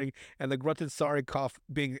puckering, and the grunted sorry cough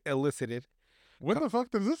being elicited. When the fuck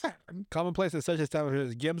does this happen? Commonplace in such establishments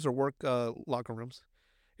as gyms or work locker rooms.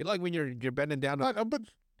 It's like when you're bending down. But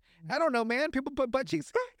I don't know, man. People put butt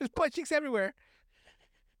cheeks. There's butt cheeks everywhere.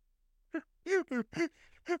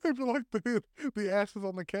 They'd be like the asses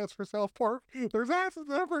on the cast for South Park. There's asses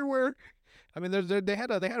everywhere. I mean, they had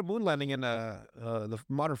a moon landing in the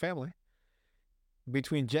Modern Family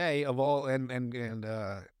between Jay of all and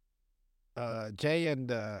Jay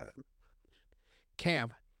and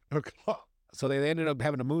Cam. Okay. So they ended up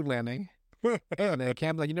having a moon landing. And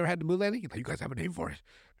Cam's like, "You never had the moon landing?" He's like, "You guys have a name for it,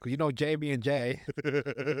 because you know Jay being Jay."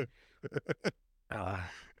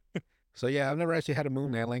 So yeah, I've never actually had a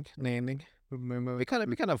moon landing. It be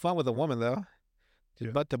kind of fun with a woman though, just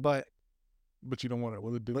Yeah. butt to butt. But you don't want it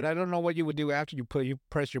with a dude. But I don't know what you would do after you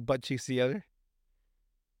press your butt cheeks together.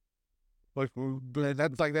 Like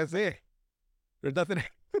That's it. There's nothing.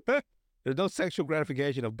 There's no sexual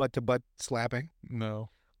gratification of butt to butt slapping. no.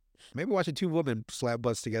 Maybe watching 2 women slap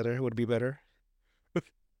butts together would be better.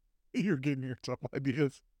 You're getting yourself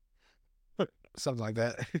ideas. Something like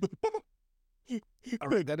that. All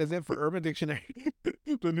right, that is it for Urban Dictionary.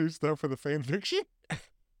 The new stuff for the fan fiction.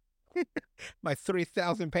 My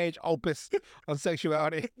 3,000-page opus on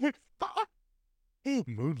sexuality.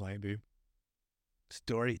 Moon landing.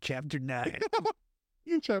 Story chapter 9.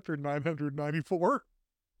 Chapter 994.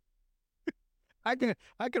 I can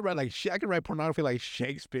write I can write pornography like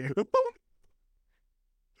Shakespeare.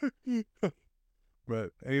 But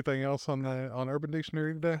anything else on Urban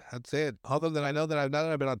Dictionary today? That's it. Other than I know that now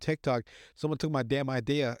that I've been on TikTok, someone took my damn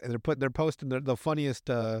idea and they're posting the funniest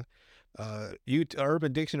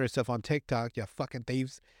Urban Dictionary stuff on TikTok. You fucking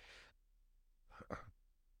thieves.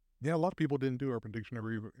 Yeah, a lot of people didn't do Urban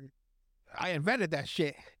Dictionary. I invented that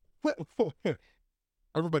shit.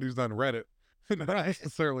 Everybody's done Reddit. Not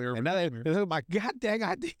necessarily Urban And now Dictionary. they're my goddamn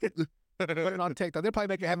idea. Put it on TikTok. They're probably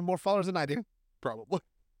making having more followers than I do. Probably.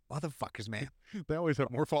 Motherfuckers, man. They always have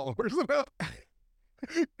more followers than us.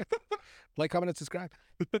 Like, comment, and subscribe.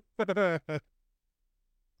 All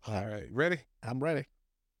right, ready? I'm ready.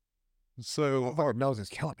 So Lord knows it's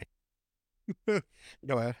killing me.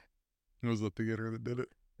 Go ahead. it was the theater that did it.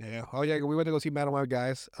 Yeah. Oh yeah, we went to go see Madam Web,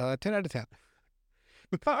 guys. 10 out of 10.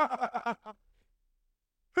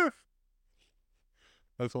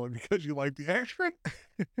 That's only because you like the action.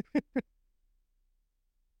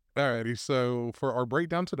 Alrighty, so for our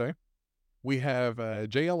breakdown today, we have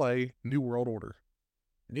JLA New World Order.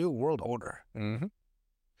 New World Order. Mm-hmm.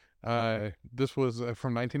 This was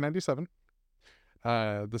from 1997.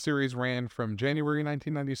 The series ran from January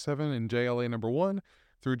 1997 in JLA number 1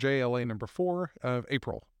 through JLA number 4 of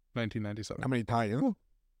April 1997. How many tie-ins?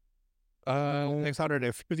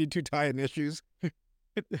 652 tie-in issues.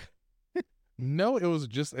 No, it was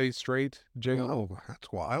just a straight JLA. Oh,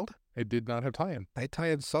 that's wild. It did not have tie-in. They tie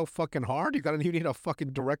in so fucking hard. You need a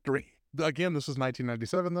fucking directory. Again, this was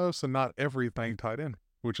 1997 though, so not everything tied in,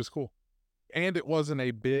 which is cool. And it wasn't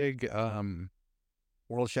a big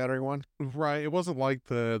World-shattering one. right. It wasn't like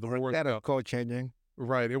the War That code changing.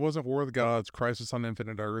 right. It wasn't War of the Gods, Crisis on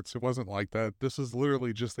Infinite Earths. It wasn't like that. This is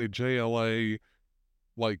literally just a JLA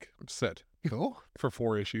like set Cool. for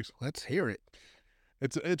 4 issues. Let's hear it.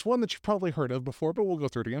 It's one that you've probably heard of before, but we'll go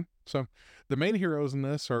through it again. So, the main heroes in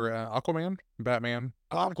this are Aquaman, Batman.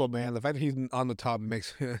 Aquaman. The fact that he's on the top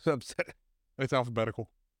makes me upset. It's alphabetical.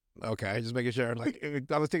 Okay, just making sure. Like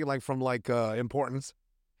I was thinking, like from importance.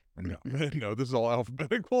 No, no, this is all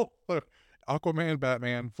alphabetical. Aquaman,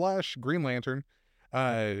 Batman, Flash, Green Lantern,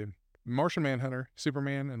 uh, Martian Manhunter,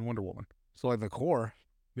 Superman, and Wonder Woman. So like the core.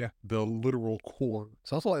 Yeah, the literal core.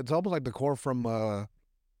 It's almost like the core from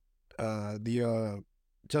the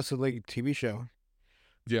Justice League TV show.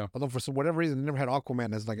 Yeah. Although for whatever reason they never had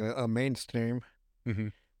Aquaman as like a mainstream. Mm-hmm.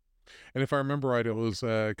 And if I remember right, it was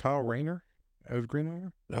Kyle Rayner as Green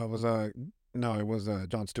Lantern. It was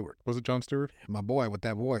Jon Stewart. Was it Jon Stewart? My boy with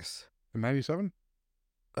that voice. In '97?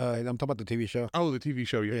 I'm talking about the TV show. Oh, the TV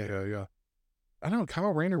show. Yeah. I don't know.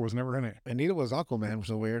 Kyle Rayner was never in it. And neither was Aquaman, which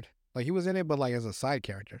is weird. Like he was in it, but like as a side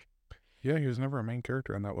character. Yeah, he was never a main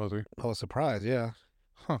character in that, was he? I was surprised. Yeah.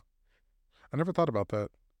 Huh. I never thought about that.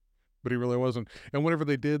 But he really wasn't. And whenever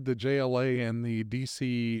they did the JLA and the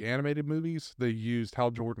DC animated movies, they used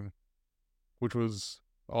Hal Jordan, which was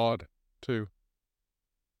odd, too.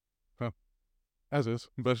 Well, as is.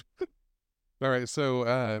 But, all right, so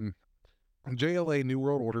JLA New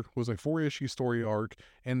World Order was a 4-issue story arc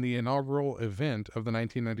and the inaugural event of the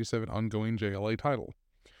 1997 ongoing JLA title.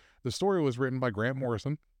 The story was written by Grant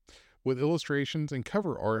Morrison, with illustrations and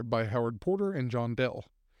cover art by Howard Porter and John Dell.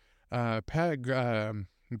 Pat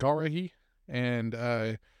Garrahy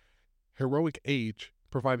and Heroic Age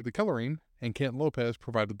provided the coloring, and Kent Lopez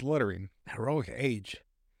provided the lettering. Heroic Age.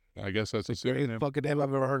 I guess that's a Greatest pseudonym. fucking name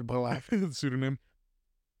I've ever heard in my life. Pseudonym.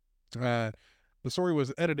 The story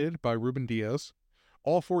was edited by Ruben Diaz.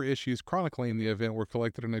 All 4 issues chronicling the event were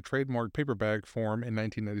collected in a trademark paperback form in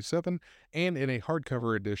 1997 and in a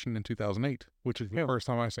hardcover edition in 2008, which is the first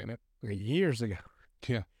time I've seen it. Like years ago.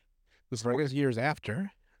 Yeah. I guess years after.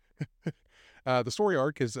 The story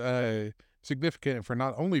arc is significant for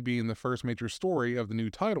not only being the first major story of the new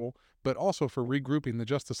title, but also for regrouping the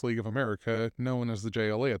Justice League of America, known as the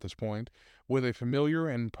JLA at this point, with a familiar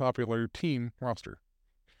and popular team roster.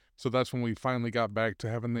 So that's when we finally got back to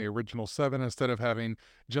having the original 7 instead of having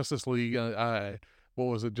Justice League,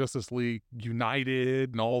 Justice League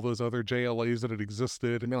United and all those other JLAs that had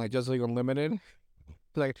existed. I mean, like Justice League Unlimited?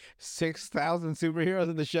 Like 6,000 superheroes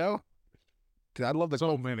in the show? Dude, I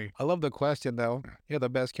love many. I love the question, though. Yeah, the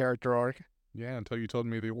best character arc. Yeah, until you told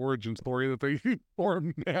me the origin story that they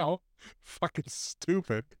formed now. Fucking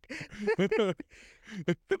stupid.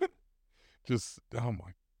 Just, oh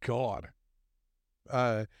my God.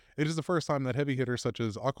 It is the first time that heavy hitters such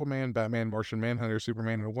as Aquaman, Batman, Martian Manhunter,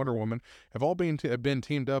 Superman, and Wonder Woman have all been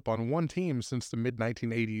teamed up on one team since the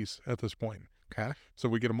mid-1980s at this point. Okay. So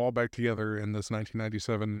we get them all back together in this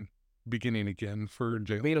 1997 beginning again for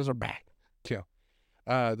JLA. Beatles are back. Yeah.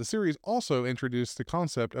 The series also introduced the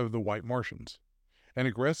concept of the White Martians, an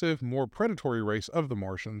aggressive, more predatory race of the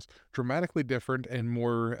Martians, dramatically different and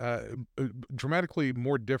dramatically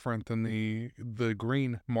more different than the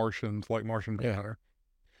green Martians like Martian Manhunter.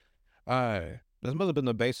 This must have been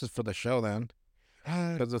the basis for the show then,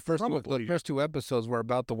 because the first 2 episodes were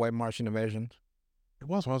about the White Martian invasion. It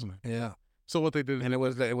was, wasn't it? Yeah. So what they did, and it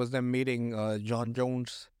was them meeting John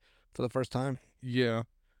Jones for the first time. Yeah.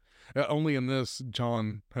 Only in this,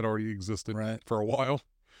 John had already existed for a while.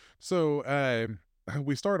 So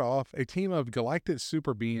we start off, a team of galactic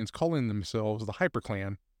super beings calling themselves the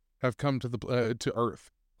HyperClan have come to to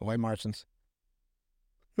Earth. The White Martians.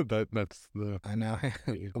 That's the... I know,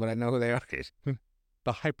 but I know who they are.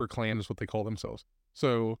 The HyperClan is what they call themselves.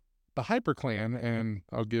 So the HyperClan, and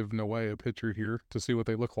I'll give Noe a picture here to see what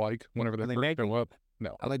they look like whenever they first show up.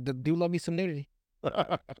 No. I like, do love me some nudity.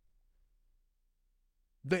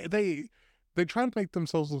 They try to make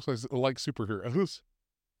themselves look like superheroes.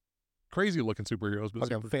 Crazy looking superheroes,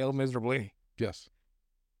 but okay, fail miserably. Yes.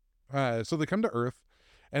 So they come to Earth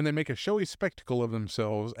and they make a showy spectacle of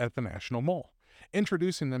themselves at the National Mall,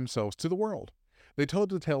 introducing themselves to the world. They told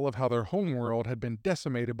the tale of how their home world had been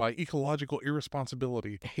decimated by ecological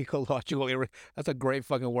irresponsibility. That's a great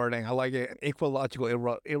fucking wording. I like it.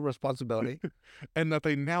 Ecological irresponsibility. And that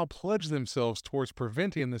they now pledge themselves towards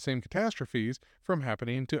preventing the same catastrophes from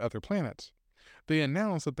happening to other planets. They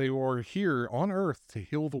announced that they were here on Earth to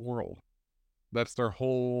heal the world. That's their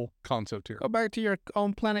whole concept here. Go back to your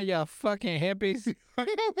own planet, you fucking hippies.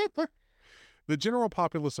 The general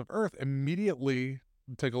populace of Earth immediately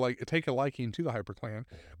take a liking to the HyperClan,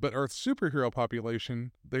 but Earth's superhero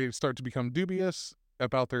population, they start to become dubious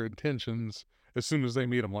about their intentions as soon as they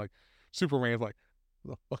meet them. Like, Superman's like, who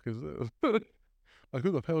the fuck is this? Like,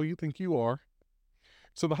 who the hell you think you are?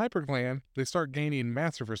 So the Hyper Clan, they start gaining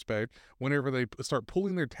massive respect whenever they start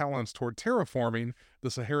pulling their talents toward terraforming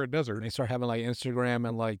the Sahara Desert. They start having like Instagram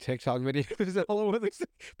and like TikTok videos all over the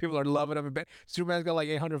people are loving them. Superman's got like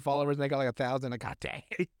 800 followers and they got like 1,000. Like, God dang.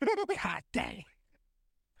 God dang.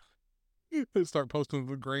 They start posting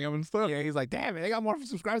to the gram and stuff. Yeah, he's like, damn it, they got more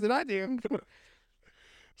subscribers than I do.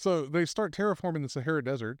 So they start terraforming the Sahara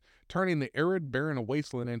Desert, turning the arid, barren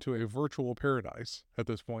wasteland into a virtual paradise at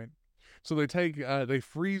this point. So they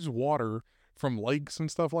freeze water from lakes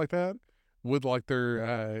and stuff like that with like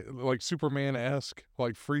their like Superman-esque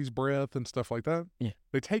like freeze breath and stuff like that. Yeah.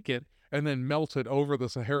 They take it and then melt it over the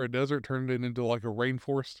Sahara Desert, turn it into like a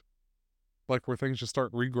rainforest, like where things just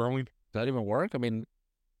start regrowing. Does that even work? I mean,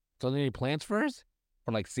 don't they need plants first?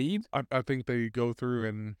 Or like seeds? I think they go through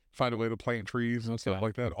and find a way to plant trees and stuff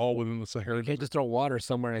like that, all within the Sahara You can't just throw water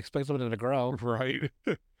somewhere and expect something to grow. Right.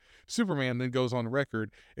 Superman then goes on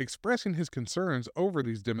record expressing his concerns over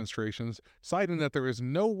these demonstrations, citing that there is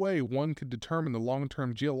no way one could determine the long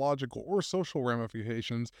term geological or social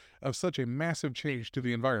ramifications of such a massive change to the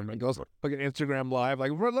He environment. goes like an Instagram live,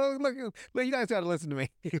 like, look, you guys gotta listen to me.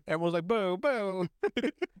 Everyone's like, boo, boo.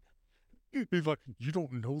 He's like, you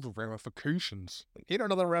don't know the ramifications. You don't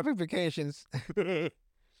know the ramifications.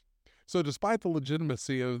 So, despite the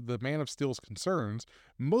legitimacy of the Man of Steel's concerns,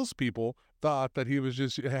 most people thought that he was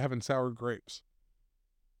just having sour grapes.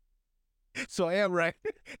 So I am right.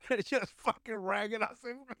 It's just fucking ragging on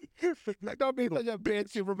Superman. Like, don't be such a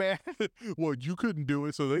bitch, Superman. Well, you couldn't do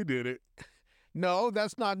it, so they did it. No,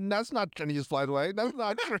 that's not, and he just flies away. That's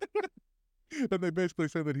not true. And they basically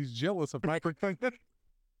say that he's jealous of Hyper Clan.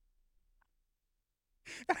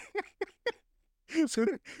 So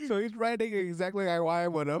he's writing exactly how I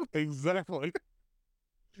would have. Exactly.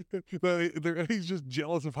 He's just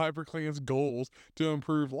jealous of HyperClan's goals to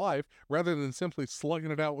improve life rather than simply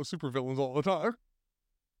slugging it out with supervillains all the time.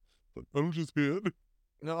 I'm just hit.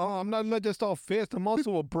 No, I'm not just all fist. I'm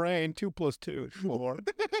also a brain. 2 + 2 is 4.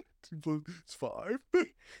 It's 5.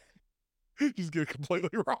 Just get it completely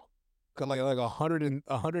wrong. Got like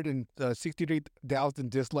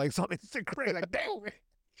 163,000 dislikes on Instagram. Like, damn it.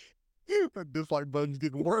 That dislike button's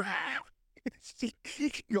getting worse.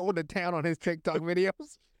 Going to town on his TikTok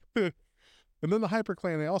videos. And then the Hyper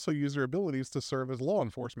Clan, they also use their abilities to serve as law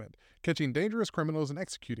enforcement, catching dangerous criminals and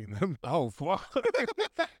executing them. Oh, fuck.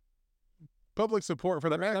 Public support for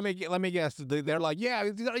the Let me guess. They're like, yeah,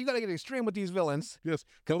 you gotta get extreme with these villains. Yes,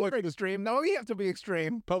 We're extreme. No, you have to be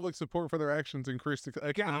extreme. public support for their actions increased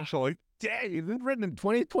exponentially. Dang, is it written in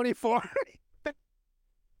 2024?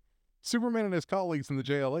 Superman and his colleagues in the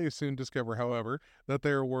JLA soon discover, however, that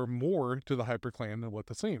there were more to the Hyper Clan than what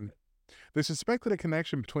they seemed. They suspected a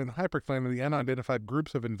connection between the Hyper Clan and the unidentified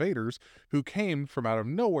groups of invaders who came from out of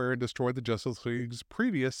nowhere and destroyed the Justice League's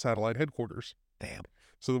previous satellite headquarters. Damn.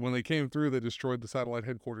 So that when they came through, they destroyed the satellite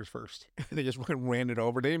headquarters first. They just fucking ran it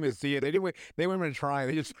over. They didn't even see it. They weren't even trying.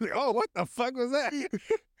 They just, oh, what the fuck was that?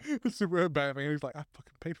 Superman, Batman, he's like, I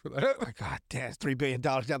fucking paid for that. Oh, God damn, it's $3 billion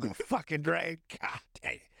down the fucking drain. God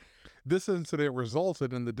damn. This incident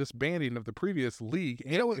resulted in the disbanding of the previous league.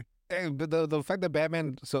 You know what? The fact that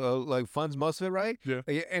Batman like funds most of it, right? Yeah.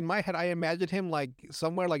 In my head, I imagined him like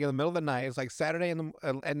somewhere like in the middle of the night. It's like Saturday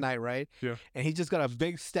at night, right? Yeah. And he just got a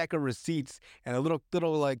big stack of receipts and a little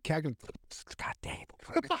like calculator. God dang,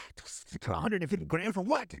 150 grand for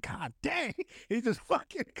what? God dang, he's just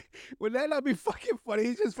fucking. Would that not be fucking funny?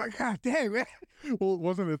 He's just like, God dang, man. Well,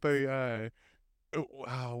 wasn't it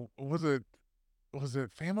was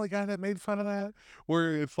it Family Guy that made fun of that?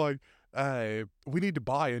 Where it's like, we need to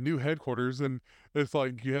buy a new headquarters, and it's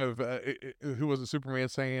like you have who was it? Superman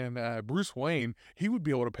saying Bruce Wayne, he would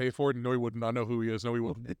be able to pay for it. No, he wouldn't. I know who he is. No, he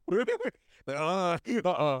wouldn't.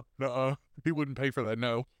 He wouldn't pay for that.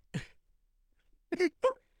 No.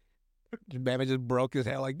 Batman just broke his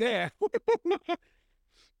head like that.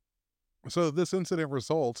 So this incident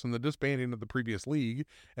results in the disbanding of the previous league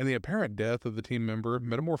and the apparent death of the team member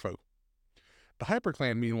Metamorpho. The Hyper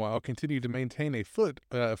Clan, meanwhile, continued to maintain a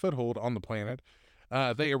foothold on the planet.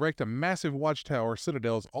 They erect a massive watchtower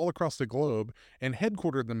citadels all across the globe and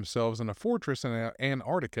headquartered themselves in a fortress in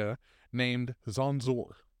Antarctica named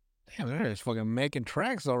Zonzor. Damn, they're just fucking making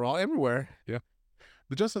tracks all everywhere. Yeah.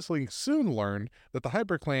 The Justice League soon learned that the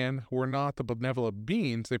Hyper Clan were not the benevolent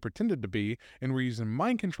beings they pretended to be and were using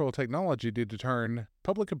mind control technology to turn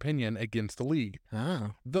public opinion against the League,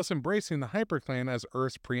 thus embracing the Hyper Clan as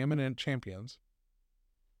Earth's preeminent champions.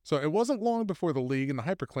 So it wasn't long before the League and the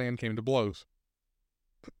Hyper Clan came to blows.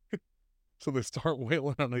 So they start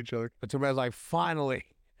wailing on each other. But Superman's like, finally.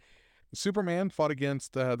 Superman fought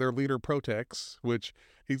against their leader Protex, which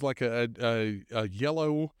he's like a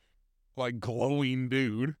yellow like glowing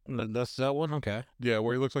dude. That's that one. Okay. Yeah,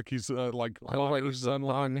 where he looks like he's like I look like he's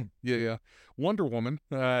unlocking. yeah, yeah. Wonder Woman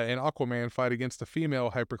and Aquaman fight against the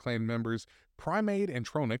female Hyperclan members Primate and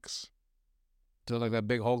Tronix. So like that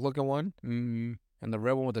big Hulk looking one, Mm. and the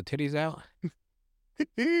red one with the titties out.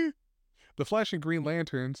 The Flash and Green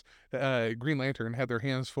Lantern had their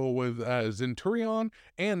hands full with Zenturion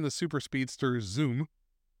and the super speedster Zoom.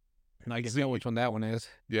 And I can tell which one that one is.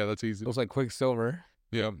 Yeah, that's easy. Looks like Quicksilver.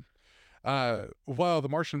 Yeah. While the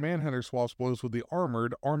Martian Manhunter swaps blows with the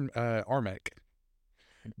armored Armech.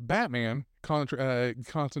 Batman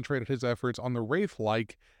concentrated his efforts on the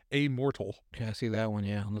Wraith-like Immortal. Yeah, I see that one.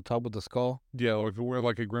 Yeah, on the top with the skull. Yeah, like we're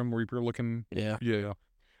like a Grim Reaper looking. Yeah. Yeah.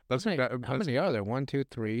 That's How many are there? 1, 2,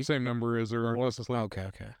 3. same number as their Okay.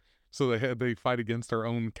 So they fight against their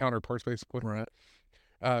own counterparts basically. Right.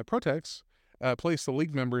 Protex placed the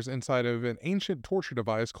League members inside of an ancient torture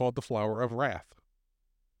device called the Flower of Wrath.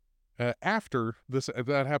 After this,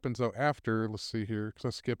 that happens though. After, let's see here, because I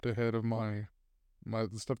skipped ahead of the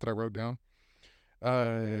stuff that I wrote down.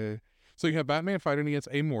 So you have Batman fighting against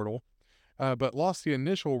Immortal, but lost the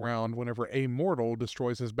initial round whenever Immortal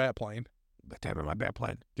destroys his Batplane. Damn it, my bad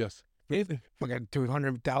plan. Yes. Fucking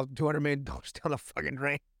 $200 million down the fucking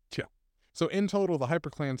drain. So in total, the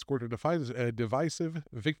HyperClan scored a divisive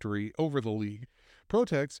victory over the League.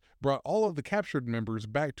 Protex brought all of the captured members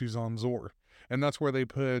back to Zanzor, and that's where they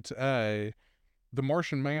put the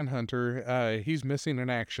Martian Manhunter. He's missing in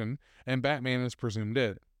action, and Batman is presumed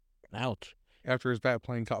dead. Ouch. After his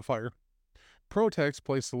Batplane caught fire. Protex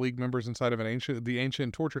placed the League members inside of the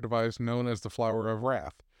ancient torture device known as the Flower of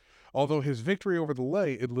Wrath. Although his victory over the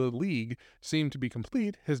League seemed to be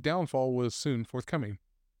complete, his downfall was soon forthcoming.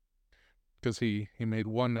 Because he made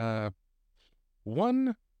one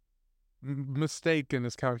mistake in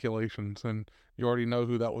his calculations, and you already know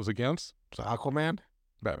who that was against. So Aquaman?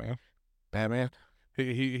 Batman.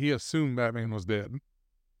 He assumed Batman was dead.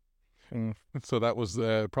 Mm. So that was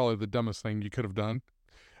probably the dumbest thing you could have done.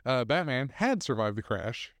 Batman had survived the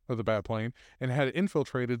crash of the Batplane and had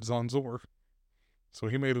infiltrated Zanzor. So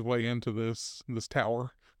he made his way into this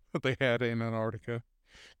tower that they had in Antarctica.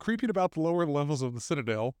 Creeping about the lower levels of the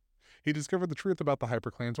Citadel, he discovered the truth about the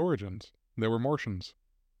HyperClan's origins. They were Martians.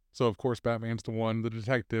 So, of course, Batman's the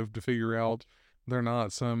detective, to figure out they're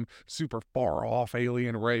not some super far-off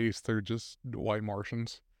alien race. They're just white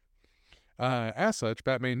Martians. As such,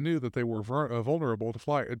 Batman knew that they were vulnerable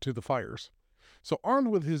to the fires. So, armed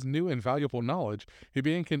with his new and valuable knowledge, he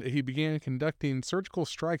began conducting surgical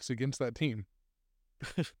strikes against that team.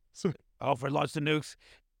 Alfred launched the nukes.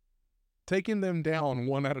 Taking them down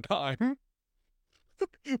one at a time.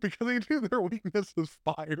 Because he knew their weakness is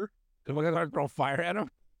fire. So we're gonna throw fire at him.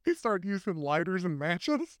 He started using lighters and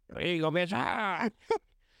matches. There you go, bitch. Ah!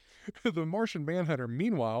 The Martian Manhunter,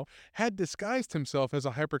 meanwhile, had disguised himself as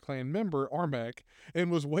a HyperClan member, Armech, and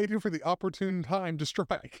was waiting for the opportune time to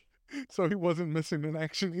strike. So he wasn't missing in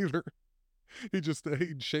action either. He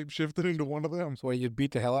shapeshifted into one of them. So you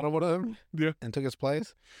beat the hell out of one of them? Yeah. And took his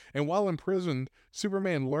place? And while imprisoned,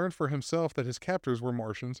 Superman learned for himself that his captors were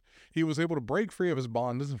Martians. He was able to break free of his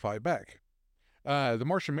bonds and fight back. The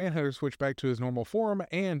Martian Manhunter switched back to his normal form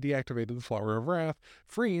and deactivated the Flower of Wrath,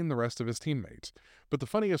 freeing the rest of his teammates. But the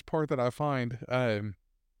funniest part that I find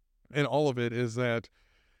in all of it is that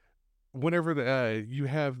whenever you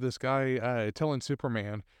have this guy telling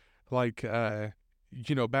Superman, like,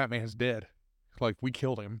 Batman's dead. Like, we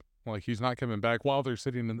killed him. Like, he's not coming back while they're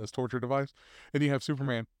sitting in this torture device. And you have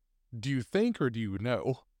Superman, do you think or do you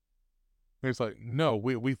know? And he's like, no,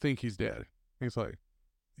 we think he's dead. And he's like,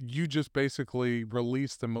 you just basically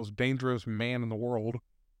released the most dangerous man in the world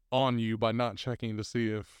on you by not checking to see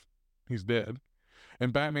if he's dead.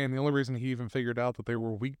 And Batman, the only reason he even figured out that they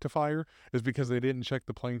were weak to fire is because they didn't check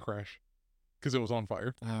the plane crash. Because it was on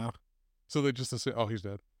fire. So they just assumed, oh, he's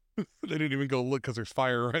dead. They didn't even go look because there's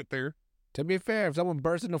fire right there. To be fair, if someone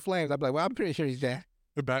bursts into flames, I'd be like, well, I'm pretty sure he's dead.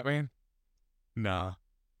 The Batman? Nah.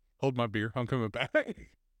 Hold my beer. I'm coming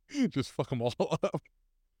back. Just fuck them all up.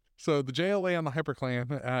 So the JLA and the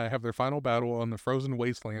HyperClan have their final battle on the frozen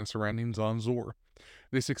wasteland surrounding Zanzor.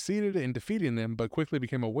 They succeeded in defeating them, but quickly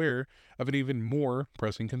became aware of an even more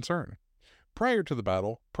pressing concern. Prior to the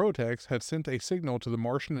battle, Protex had sent a signal to the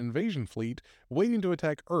Martian invasion fleet waiting to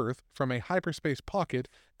attack Earth from a hyperspace pocket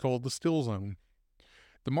called the Still Zone.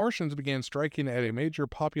 The Martians began striking at a major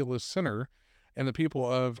populous center, and the people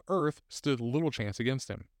of Earth stood little chance against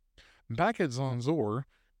him. Back at Zanzor,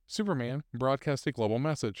 Superman broadcast a global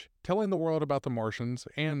message, telling the world about the Martians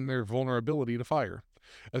and their vulnerability to fire.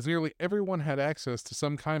 As nearly everyone had access to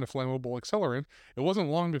some kind of flammable accelerant, it wasn't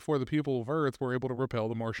long before the people of Earth were able to repel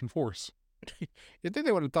the Martian force. You think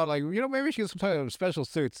they would have thought like, maybe we should get some type of special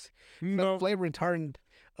suits, some No, flame retardant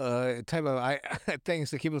type of things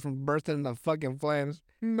to keep us from bursting in the fucking flames.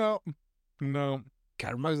 no, no.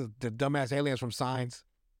 God, reminds me of the dumbass aliens from Signs.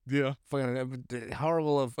 Yeah, Fucking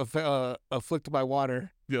horrible afflicted by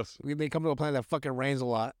water. yes, They come to a planet that fucking rains a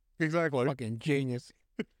lot. exactly. Fucking genius.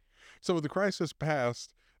 So with the crisis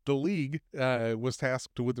passed, the League was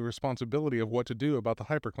tasked with the responsibility of what to do about the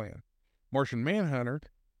Hyperclan. Martian Manhunter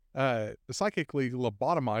psychically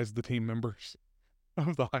lobotomized the team members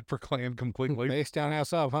of the Hyperclan completely. Face down,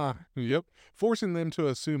 ass up, huh? Yep, forcing them to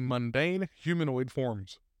assume mundane humanoid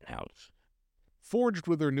forms. Ouch. Forged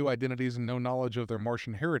with their new identities and no knowledge of their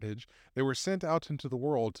Martian heritage, they were sent out into the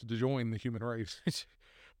world to join the human race.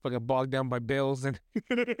 Fucking bogged down by bills and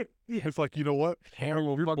It's like, you know what?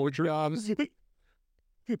 terrible You're fucking tortured. jobs.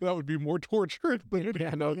 That would be more torture.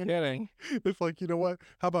 Yeah, no kidding. It's like, you know what?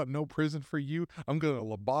 How about no prison for you? I'm going to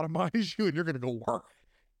lobotomize you and you're going to go work.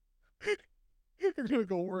 You're going to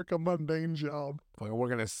go work a mundane job. Fucking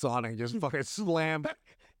working at Sonic, just fucking slam.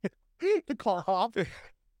 The car hop.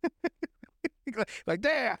 Like,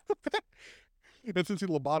 damn. And since he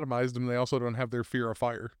lobotomized them, they also don't have their fear of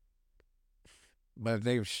fire. But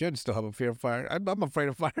they should still have a fear of fire. I'm afraid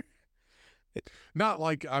of fire. Not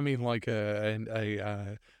like, I mean, like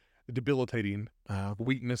debilitating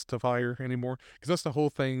weakness to fire anymore. Because that's the whole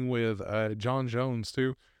thing with John Jones,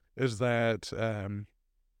 too, is that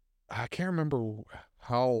I can't remember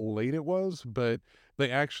how late it was, but they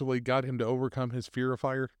actually got him to overcome his fear of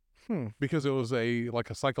fire because it was a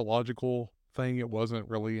psychological thing. It wasn't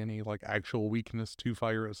really any like actual weakness to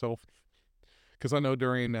fire itself. Because I know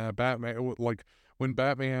during Batman, like when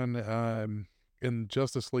Batman in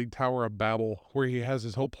Justice League Tower of Babel, where he has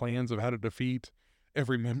his whole plans of how to defeat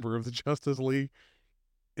every member of the Justice League,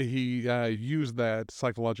 he used that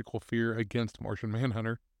psychological fear against Martian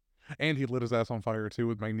Manhunter. And he lit his ass on fire too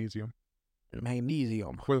with magnesium,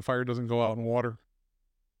 Magnesium. where the fire doesn't go out in water.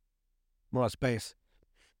 More space.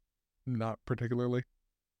 Not particularly.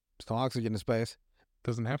 Still oxygen in space.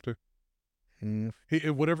 Doesn't have to. Mm.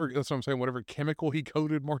 Whatever, that's what I'm saying, whatever chemical he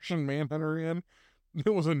coated Martian Manhunter in,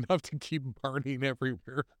 it was enough to keep burning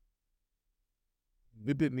everywhere.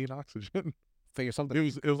 It didn't need oxygen. Figure something.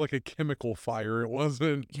 It was like a chemical fire. It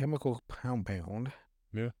wasn't. Chemical compound.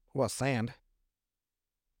 Yeah. Well, sand.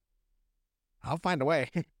 I'll find a way.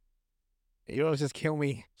 You don't just kill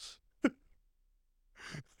me.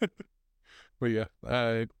 But yeah,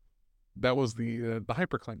 that was the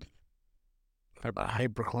Hyperclan.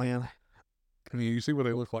 Hyperclan. I mean, you see what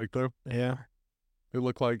they look like though. Yeah. They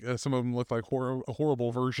look like some of them look like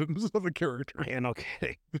horrible versions of the character. Yeah, no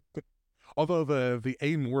kidding. Although the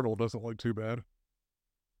Immortal doesn't look too bad.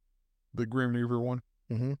 The Grim Reaper one.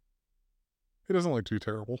 Mm-hmm. It doesn't look too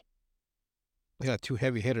terrible. They got two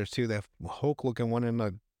heavy hitters too. That Hulk looking one and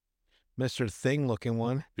the Mr. Thing looking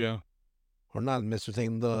one. Yeah. Or not Mr.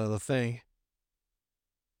 Thing, the Thing.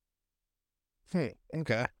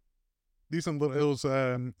 Okay. Decent little. It was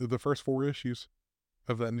the first 4 issues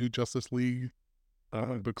of that new Justice League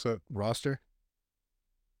book set. Roster.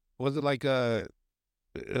 Was it like it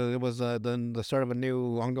was the start of a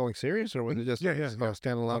new ongoing series, or was it just Yeah.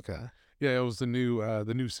 standalone? Okay. Yeah, it was the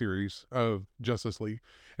new series of Justice League,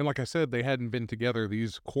 and like I said, they hadn't been together,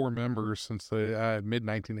 these core members, since the mid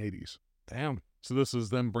 1980s. Damn. So this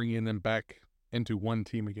is them bringing them back into one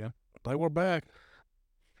team again. Like we're back.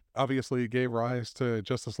 Obviously, it gave rise to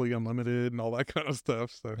Justice League Unlimited and all that kind of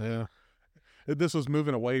stuff. So Yeah. this was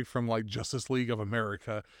moving away from like Justice League of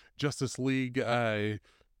America, Justice League,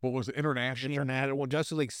 what was it, International? Internet. Well,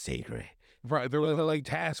 Justice League Secret. Right, there was Like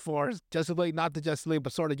Task Force. Justice League, not the Justice League,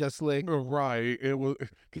 but sort of Justice League. right. It was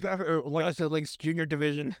like Justice League's Junior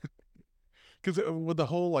Division. because with the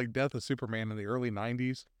whole like death of Superman in the early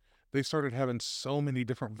 90s, they started having so many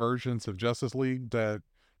different versions of Justice League that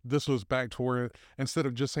this was back to where instead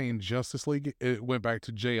of just saying Justice League, it went back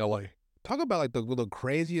to JLA. Talk about like the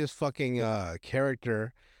craziest fucking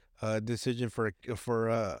character decision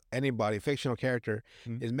for anybody, fictional character,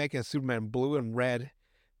 Mhm. is making Superman blue and red.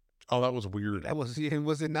 Oh, that was weird. That was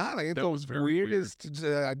it not? Like, it's That the was very weirdest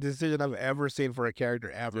decision I've ever seen for a character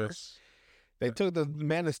ever. Yes. They took the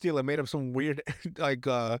Man of Steel and made up some weird like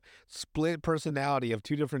split personality of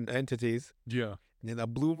two different entities, Yeah. and a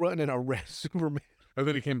blue run and a red Superman. And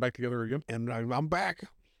then he came back together again. And I'm back.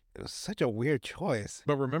 It was such a weird choice.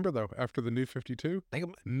 But remember though, after the new 52, They,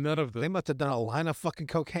 none of they the must have done a line of fucking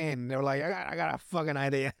cocaine. They were like, I got a fucking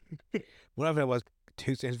idea. Whatever it was,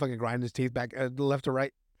 Tuesday, fucking grinding his teeth back left to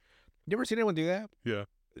right. You ever seen anyone do that? Yeah.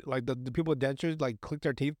 Like the people with dentures, like click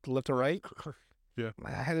their teeth left to right. Yeah.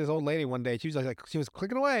 I had this old lady one day. She was like she was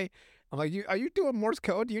clicking away, I'm like, are you doing Morse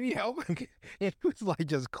code? Do you need help? It was like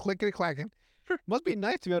just clicking, clacking. Must be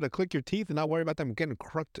nice to be able to click your teeth and not worry about them getting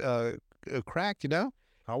cracked, you know?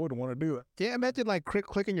 I wouldn't want to do it. Yeah, imagine like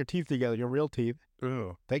clicking your teeth together, your real teeth.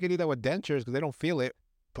 Ugh. They can do that with dentures because they don't feel it.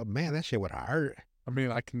 But man, that shit would hurt. I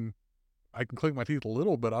mean, I can click my teeth a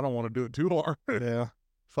little, but I don't want to do it too hard. Yeah.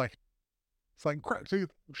 It's like crack teeth.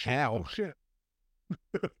 Oh, shit. Ow. Oh shit.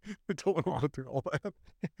 I don't want to go through all that.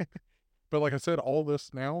 But like I said, all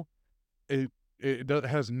this now, it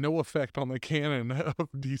has no effect on the canon of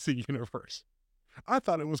DC Universe. I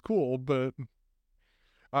thought it was cool, but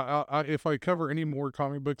I if I cover any more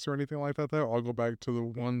comic books or anything like that, though, I'll go back to the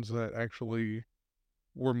ones that actually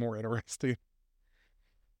were more interesting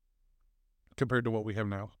compared to what we have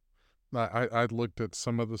now. I looked at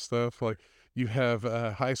some of the stuff, like you have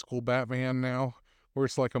High School Batman now, where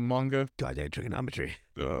it's like a manga. Goddamn trigonometry.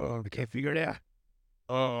 Oh, I can't figure it out.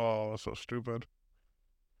 oh, so stupid.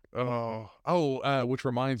 Which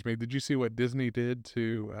reminds me, did you see what Disney did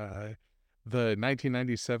to the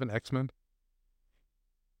 1997 X-Men?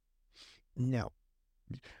 No.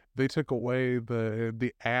 They took away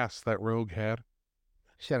the ass that Rogue had.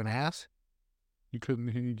 She had an ass? You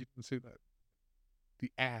didn't see that.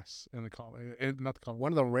 The ass in the comic, not the comic.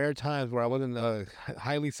 One of the rare times where I wasn't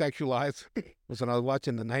highly sexualized was when I was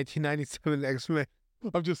watching the 1997 X-Men.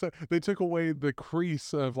 I'm just saying, they took away the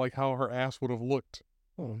crease of like how her ass would have looked.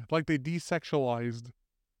 Oh, Like they desexualized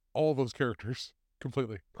all those characters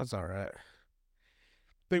completely. that's all right.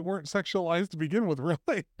 They weren't sexualized to begin with,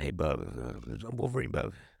 really. Hey, bub. I'm Wolverine,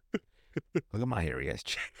 bub. Look at my hairy ass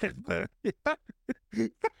chest.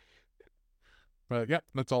 But yeah,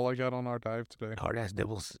 that's all I got on our dive today. Hard ass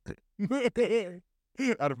nibbles.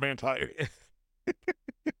 Out of Manti.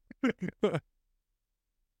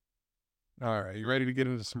 All right, you ready to get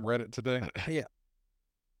into some Reddit today? Yeah.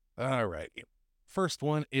 All right. First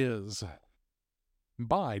one is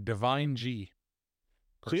by Divine G.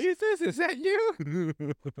 Jesus, is that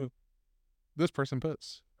you? This person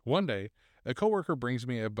puts, one day, a coworker brings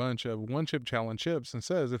me a bunch of one-chip challenge chips and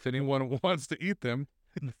says if anyone wants to eat them,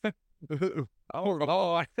 Oh,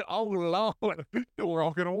 Lord. Oh, Lord. we're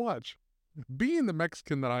all going to watch. Being the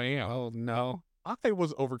Mexican that I am, Oh, no. I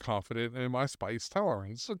was overconfident in my spice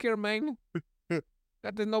tolerance. Look here, man.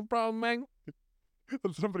 Got this no problem, man.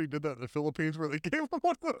 Somebody did that in the Philippines where they gave them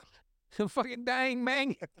one of So fucking dang,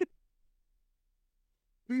 man.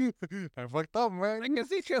 the... I fucked up, man. I can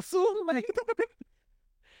see you soon, man.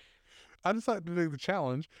 I decided to do the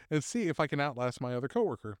challenge and see if I can outlast my other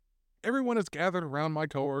coworker. Everyone is gathered around my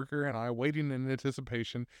coworker and I, waiting in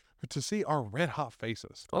anticipation to see our red-hot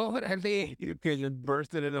faces. Oh, that thing. You just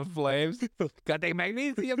bursted into flames. Got that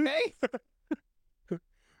magnesium, man.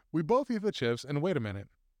 We both eat the chips, and wait a minute.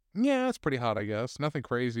 Yeah, it's pretty hot, I guess. Nothing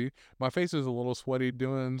crazy. My face is a little sweaty,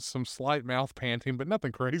 doing some slight mouth panting, but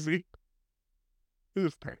nothing crazy.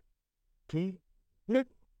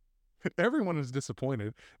 Everyone is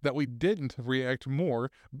disappointed that we didn't react more,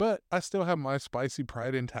 but I still have my spicy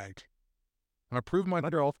pride intact. I proved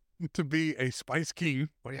myself to be a spice king,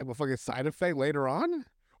 What, do you have a fucking side effect later on?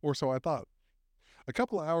 or so I thought. A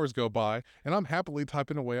couple of hours go by, and I'm happily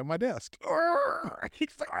typing away at my desk. He's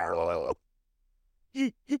like,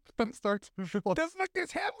 Then starts to feel the fuck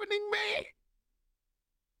is happening, man?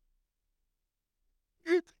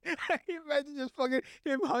 Imagine just fucking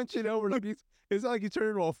him hunching over like it's like he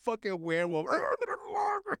turned into a fucking werewolf.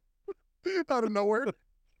 out of nowhere.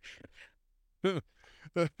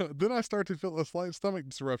 Then I start to feel a slight stomach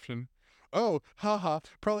disruption. Oh, haha,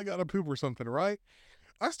 probably got a poop or something, right?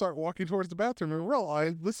 I start walking towards the bathroom and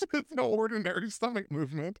realize this is no ordinary stomach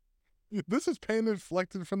movement. This is pain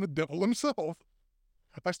inflicted from the devil himself.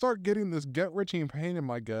 I start getting this gut-wrenching pain in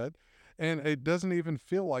my gut, and it doesn't even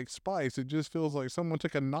feel like spice. It just feels like someone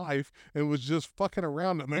took a knife and was just fucking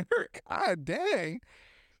around in there. God dang.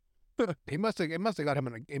 It must have got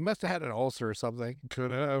him he must have had an ulcer or something.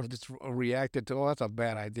 Could have. Just reacted to, oh, that's a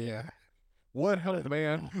bad idea. What hell,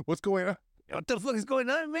 man? What's going on? What the fuck is going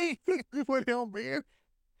on, man? What hell, man?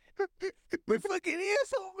 My fucking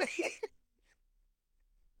asshole,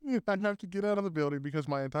 man. I have to get out of the building because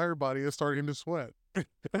my entire body is starting to sweat.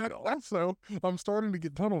 And also, I'm starting to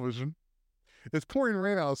get tunnel vision. It's pouring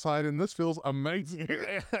rain outside, and this feels amazing.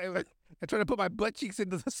 I try to put my butt cheeks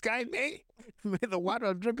into the sky, man. The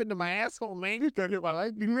water dripping into my asshole, man. Gotta get my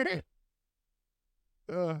life, man.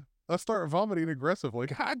 I start vomiting aggressively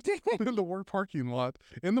God damn. in the work parking lot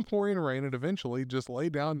in the pouring rain, and eventually just lay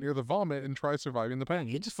down near the vomit and try surviving the pain.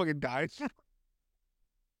 He just fucking died.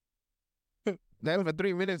 That was for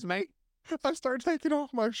 3 minutes, mate. I start taking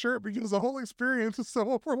off my shirt because the whole experience is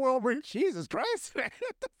so overwhelming. Jesus Christ, man.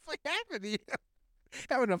 What the fuck happened to you?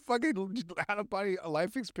 Having a fucking out of body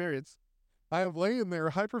life experience. I am laying there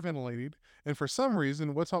hyperventilating, and for some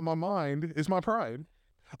reason, what's on my mind is my pride.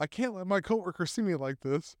 I can't let my coworkers see me like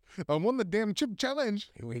this. I won the damn chip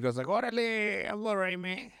challenge. He goes like, "Orale, I'm all right,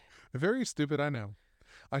 man." Very stupid, I know.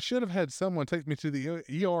 I should have had someone take me to the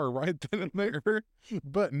ER right then and there,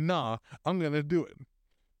 but nah, I'm gonna do it.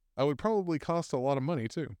 I would probably cost a lot of money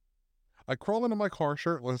too. I crawl into my car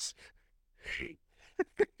shirtless,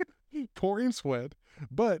 pouring sweat,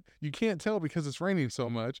 but you can't tell because it's raining so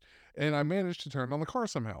much, and I managed to turn on the car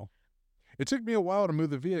somehow. It took me a while to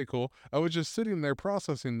move the vehicle. I was just sitting there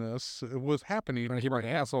processing this. It was happening. I'm gonna keep my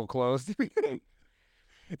asshole closed.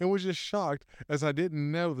 And was just shocked as I didn't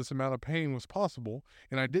know this amount of pain was possible,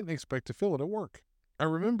 and I didn't expect to feel it at work. I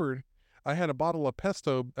remembered I had a bottle of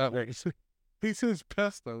pesto. He says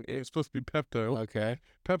pesto. It's supposed to be Pepto. Okay.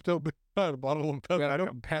 Pepto. I had a bottle of I Pepto.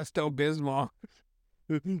 don't pesto bismol.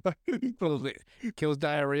 Kills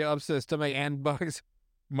diarrhea, upsets stomach, and bugs.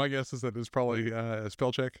 My guess is that it's probably a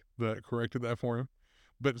spell check that corrected that for him.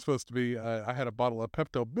 But it's supposed to be I had a bottle of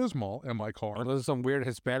Pepto Bismol in my car. This is some weird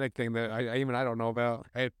Hispanic thing that I don't know about.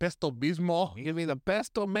 I had Pesto Bismol. Give me the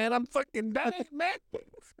pesto, man. I'm fucking dying, man.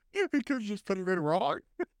 He could have just put it in wrong.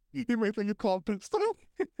 He may think it's called pesto.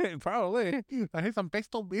 Probably. I had some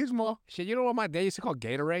Pesto Bismol. Shit, you know what my dad used to call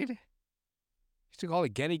Gatorade? Used to call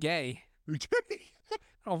it Genny Gay. I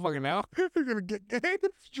don't fucking know. You're gonna get gay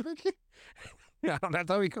drinking. Yeah, that's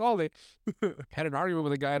how he called it. Had an argument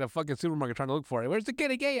with a guy at a fucking supermarket trying to look for it. Where's the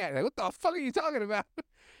Genny Gay at? Like, what the fuck are you talking about?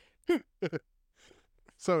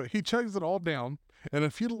 So he chugs it all down in a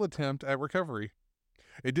futile attempt at recovery.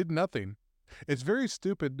 It did nothing. It's very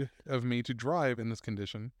stupid of me to drive in this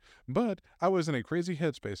condition, but I was in a crazy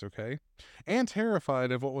headspace, okay? And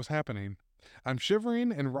terrified of what was happening. I'm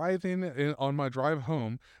shivering and writhing on my drive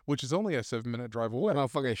home, which is only a 7-minute drive away.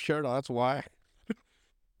 Motherfucking shirt on, that's why.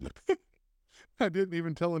 I didn't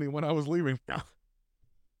even tell anyone I was leaving.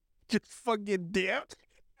 Just fucking dipped.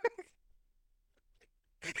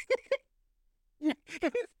 God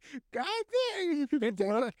dang.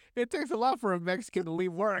 It takes a lot for a Mexican to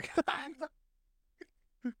leave work.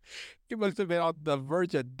 He must have been on the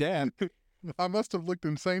verge of death. I must have looked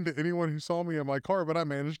insane to anyone who saw me in my car, but I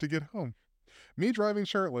managed to get home. Me driving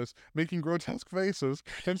shirtless, making grotesque faces,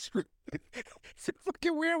 and It's a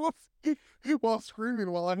fucking werewolf. while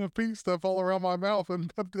screaming while I have pink stuff all around my mouth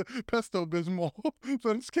and pesto bismol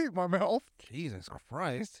that escaped my mouth. Jesus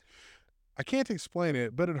Christ. I can't explain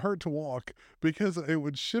it, but it hurt to walk because it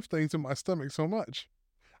would shift things in my stomach so much.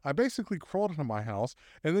 I basically crawled into my house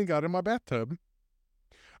and then got in my bathtub.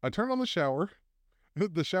 I turned on the shower,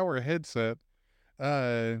 the shower headset.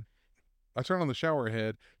 I turned on the shower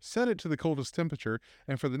head, set it to the coldest temperature,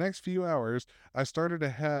 and for the next few hours, I started to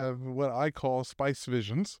have what I call spice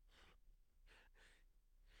visions.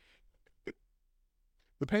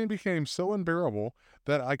 The pain became so unbearable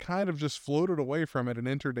that I kind of just floated away from it and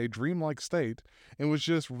entered a dreamlike state and was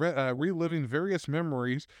just reliving various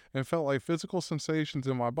memories and felt like physical sensations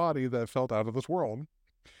in my body that felt out of this world.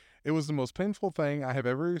 It was the most painful thing I have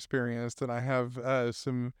ever experienced, and I have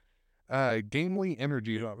some gamely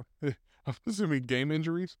energy. I'm assuming game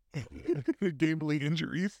injuries? Gamely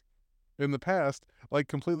injuries in the past, like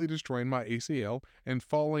completely destroying my ACL and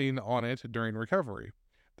falling on it during recovery.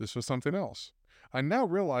 This was something else. I now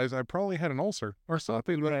realize I probably had an ulcer or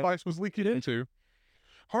something that spice was leaking into.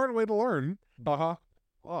 Hard way to learn. Fuck.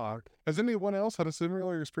 Has anyone else had a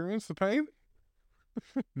similar experience? The pain?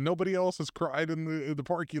 Nobody else has cried in the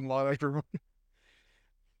parking lot after.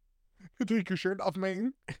 Take your shirt off,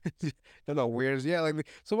 man. They're the weirdest. Yeah, like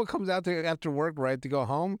someone comes out to after work, right, to go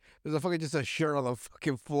home. There's a fucking just a shirt on the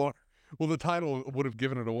fucking floor. Well, the title would have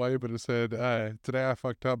given it away, but it said, today I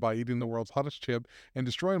fucked up by eating the world's hottest chip and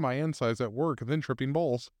destroying my insides at work, then tripping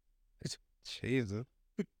balls. Jesus.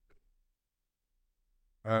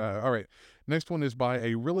 All right. Next one is by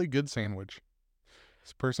a really good sandwich.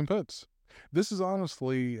 This person puts, this is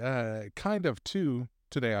honestly kind of two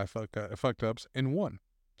today I fucked ups in one.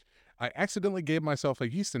 I accidentally gave myself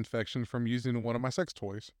a yeast infection from using one of my sex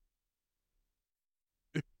toys.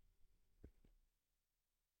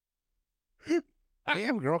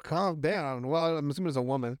 Damn, girl, calm down. Well, I'm assuming it's a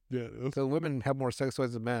woman. Yeah. So women have more sex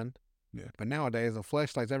toys than men. Yeah. But nowadays, the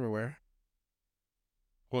fleshlight's everywhere.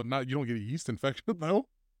 Well, not you don't get a yeast infection, though.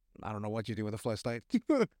 I don't know what you do with a fleshlight.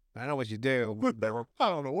 I know what you do. I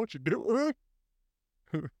don't know what you do.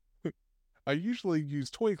 I usually use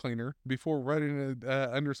toy cleaner before running it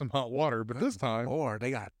under some hot water, but this time Or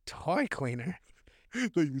they got toy cleaner.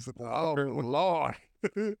 they use it. Oh, Lord.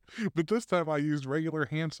 But this time I used regular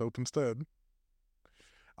hand soap instead.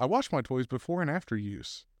 I wash my toys before and after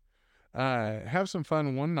use. Have some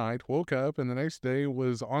fun one night, woke up, and the next day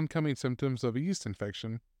was oncoming symptoms of a yeast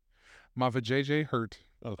infection. My vajayjay hurt.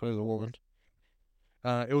 Oh, there's a woman.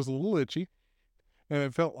 It was a little itchy, and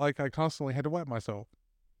it felt like I constantly had to wet myself.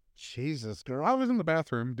 Jesus, girl. I was in the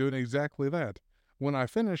bathroom doing exactly that. When I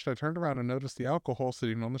finished, I turned around and noticed the alcohol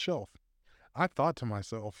sitting on the shelf. I thought to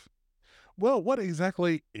myself, well, what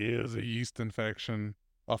exactly is a yeast infection?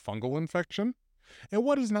 A fungal infection? And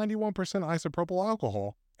what is 91% isopropyl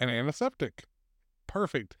alcohol? An antiseptic.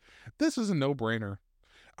 Perfect. This is a no brainer.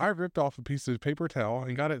 I ripped off a piece of paper towel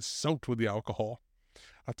and got it soaked with the alcohol.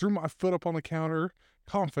 I threw my foot up on the counter,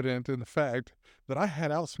 confident in the fact that I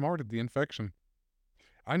had outsmarted the infection.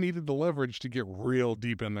 I needed the leverage to get real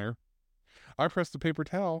deep in there. I pressed the paper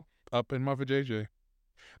towel up in my vajayjay.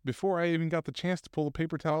 Before I even got the chance to pull the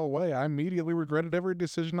paper towel away, I immediately regretted every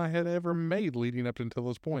decision I had ever made leading up until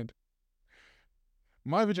this point.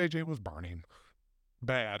 My vajayjay was burning.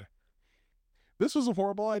 Bad. This was a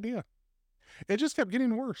horrible idea. It just kept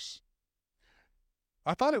getting worse.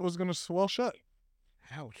 I thought it was going to swell shut.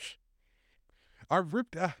 Ouch. I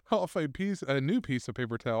ripped off a new piece of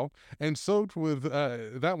paper towel and soaked with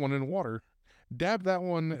that one in water. Dabbed that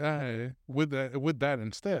one with that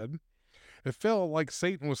instead. It felt like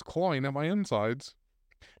Satan was clawing at my insides.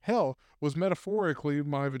 Hell was metaphorically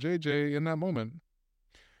my vajayjay in that moment.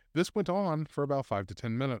 This went on for about 5 to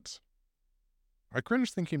 10 minutes. I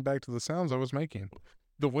cringed thinking back to the sounds I was making.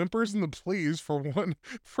 The whimpers and the pleas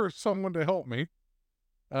for someone to help me.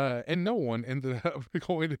 And no one ended up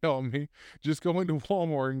going to help me. Just going to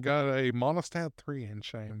Walmart and got a Monostat 3 in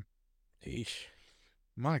shame. Eesh.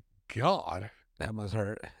 My God. That must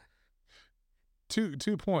hurt. 2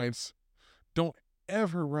 points. Don't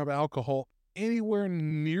ever rub alcohol anywhere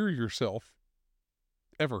near yourself.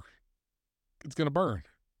 Ever. It's going to burn.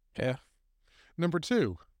 Yeah. Number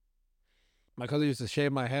 2. My cousin used to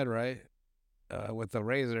shave my head, right? With a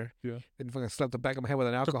razor. Yeah. And fucking slap the back of my head with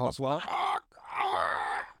an alcohol swab.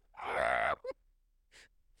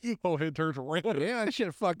 Oh, head turns red. Yeah, that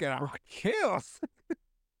shit fucking kills.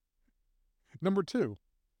 Number 2.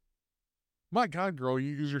 My God, girl,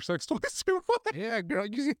 you use your sex toys too much. Yeah, girl,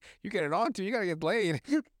 you get it on too. You gotta get laid.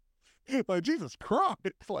 Like, Jesus Christ.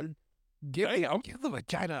 Like, Give damn. the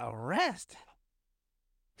vagina a rest.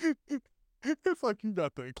 It's like you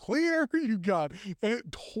got the cleaner, you got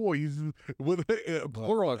toys with a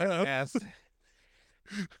plural S.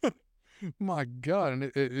 My God,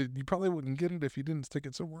 and you probably wouldn't get it if you didn't stick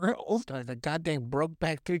it somewhere else. The goddamn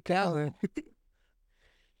Brokeback 3000.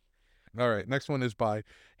 All right, next one is by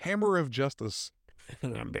Hammer of Justice.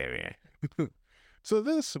 Baby. So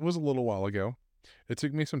this was a little while ago. It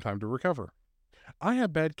took me some time to recover. I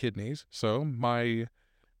have bad kidneys, so my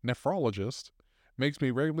nephrologist makes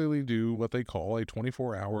me regularly do what they call a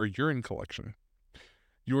 24-hour urine collection.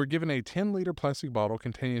 You are given a 10-liter plastic bottle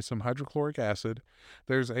containing some hydrochloric acid.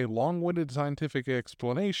 There's a long-winded scientific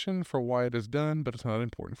explanation for why it is done, but it's not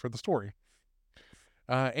important for the story.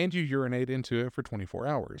 And you urinate into it for 24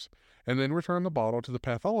 hours, and then return the bottle to the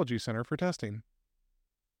pathology center for testing.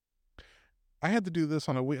 I had to do this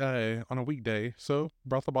on a weekday, so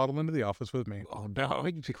brought the bottle into the office with me. Oh no.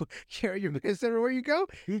 Carry your piss everywhere you go?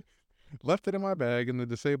 Left it in my bag in the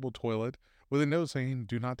disabled toilet with a note saying,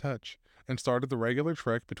 "Do not touch," and started the regular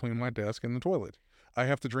trek between my desk and the toilet. I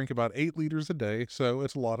have to drink about 8 liters a day, so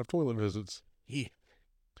it's a lot of toilet visits. Yeah.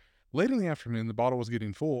 Late in the afternoon, the bottle was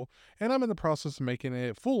getting full, and I'm in the process of making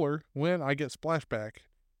it fuller when I get splashback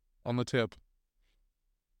on the tip.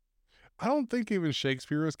 I don't think even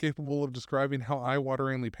Shakespeare is capable of describing how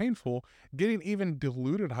eye-wateringly painful getting even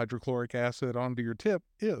diluted hydrochloric acid onto your tip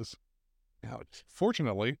is. Ouch.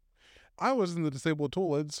 Fortunately, I was in the disabled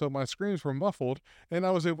toilet, so my screams were muffled, and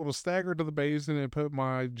I was able to stagger to the basin and put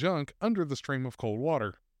my junk under the stream of cold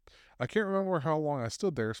water. I can't remember how long I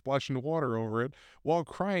stood there, splashing water over it, while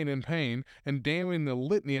crying in pain and damning the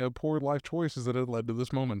litany of poor life choices that had led to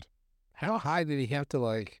this moment. How high did he have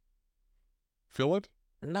to Feel it?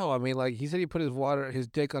 No, I mean he said he put his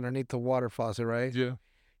dick underneath the water faucet, right? Yeah.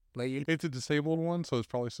 Like It's a disabled one, so it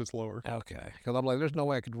probably sits lower. okay. Because I'm like, there's no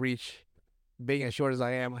way I could reach being as short as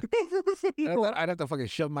I am. I'd have to fucking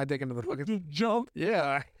shove my dick into the fucking Just jump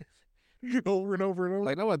yeah. over and over and over.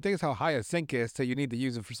 Like no one thinks how high a sink is till you need to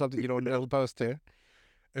use it for something you don't know supposed to.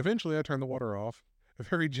 Eventually, I turned the water off,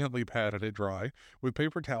 very gently patted it dry with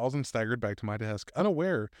paper towels, and staggered back to my desk,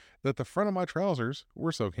 unaware that the front of my trousers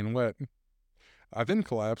were soaking wet. I then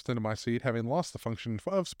collapsed into my seat, having lost the function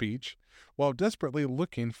of speech, while desperately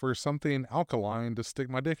looking for something alkaline to stick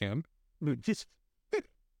my dick in.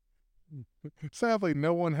 Sadly,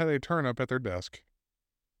 no one had a turnip at their desk.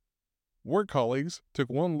 Work colleagues took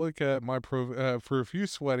one look at my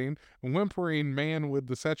profuse sweating, whimpering man with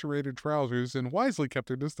the saturated trousers and wisely kept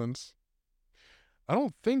their distance. I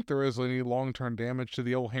don't think there is any long term damage to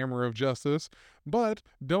the old hammer of justice, but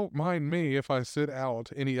don't mind me if I sit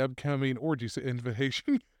out any upcoming orgy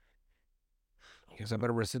invitation. Guess I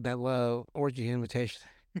better rescind that orgy invitation.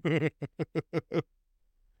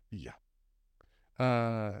 Yeah.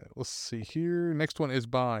 Let's see here. Next one is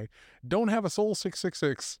by Don't Have a Soul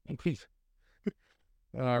 666.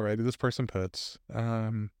 Alrighty, this person puts,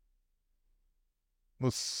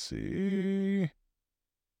 let's see.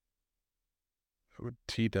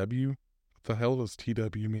 TW? What the hell does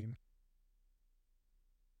TW mean?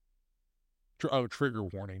 Trigger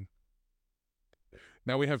warning.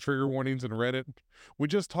 Now we have trigger warnings in Reddit. We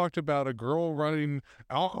just talked about a girl running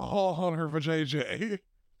alcohol on her vajayjay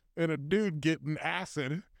and a dude getting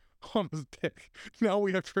acid on his dick. Now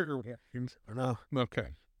we have trigger warnings. I don't know. Okay.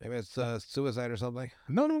 Maybe it's suicide or something.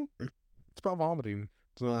 No. It's about vomiting.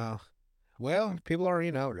 So, well, people are,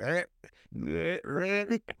 all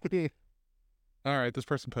right, this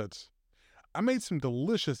person puts, I made some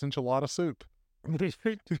delicious enchilada soup. It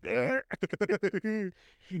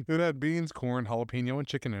had beans, corn, jalapeno, and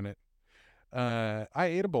chicken in it. I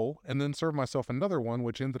ate a bowl and then served myself another one,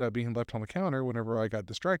 which ended up being left on the counter whenever I got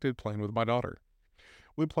distracted playing with my daughter.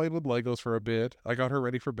 We played with Legos for a bit. I got her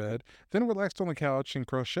ready for bed, then relaxed on the couch and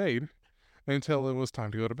crocheted until it was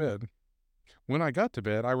time to go to bed. When I got to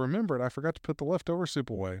bed, I remembered I forgot to put the leftover soup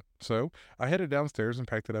away, so I headed downstairs and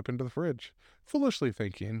packed it up into the fridge, foolishly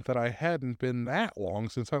thinking that I hadn't been that long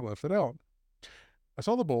since I left it out. I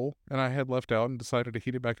saw the bowl and I had left out and decided to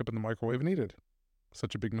heat it back up in the microwave and eat it.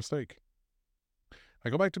 Such a big mistake. I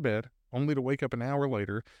go back to bed, only to wake up an hour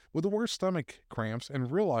later with the worst stomach cramps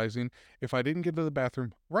and realizing if I didn't get to the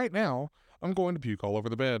bathroom right now, I'm going to puke all over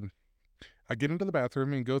the bed. I get into the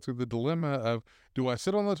bathroom and go through the dilemma of, do I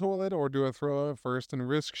sit on the toilet or do I throw up first and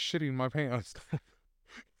risk shitting my pants?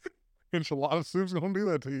 Enchilada soup's gonna do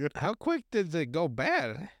that to you. How quick did it go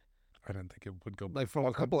bad? I didn't think it would go Like for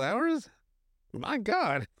a couple hours? My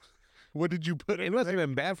God. What did you put It in? must have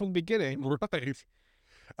been bad from the beginning. Right.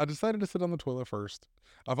 I decided to sit on the toilet first.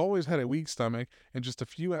 I've always had a weak stomach, and just a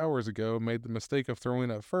few hours ago made the mistake of throwing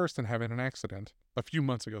up first and having an accident. A few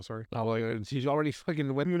months ago, sorry. Oh, well, she's already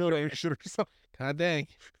fucking went. You know what shit or something. God dang.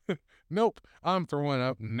 Nope, I'm throwing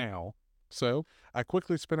up now. So I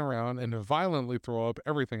quickly spin around and violently throw up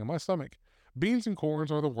everything in my stomach. Beans and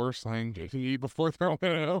corns are the worst thing to eat before throwing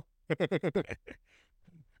it out.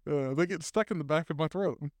 They get stuck in the back of my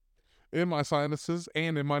throat, in my sinuses,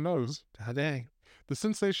 and in my nose. God dang. The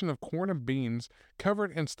sensation of corn and beans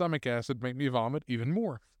covered in stomach acid made me vomit even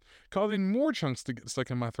more, causing more chunks to get stuck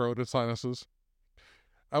in my throat and sinuses.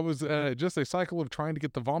 I was just a cycle of trying to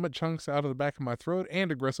get the vomit chunks out of the back of my throat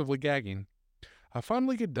and aggressively gagging. I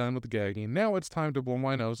finally get done with the gagging. Now it's time to blow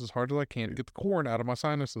my nose as hard as I can to get the corn out of my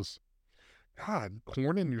sinuses. God,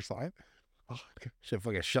 corn in your side? Oh, Should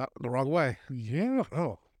fucking shot the wrong way. yeah.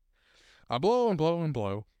 Oh. I blow and blow and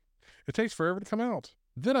blow. It takes forever to come out.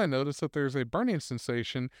 Then I notice that there's a burning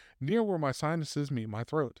sensation near where my sinuses meet my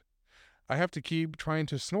throat. I have to keep trying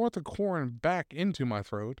to snort the corn back into my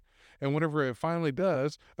throat, and whenever it finally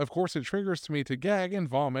does, of course it triggers me to gag and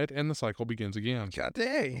vomit, and the cycle begins again. God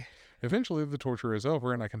dang. Eventually, the torture is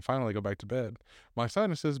over, and I can finally go back to bed. My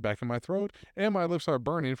sinuses back in my throat, and my lips are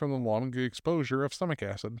burning from the long exposure of stomach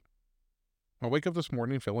acid. I wake up this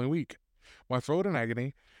morning feeling weak, my throat in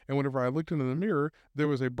agony, and whenever I looked into the mirror, there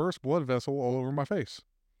was a burst blood vessel all over my face.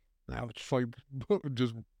 Ouch. Like,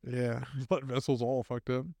 just Yeah. blood vessels all fucked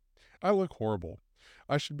up. I look horrible.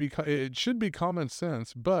 It should be common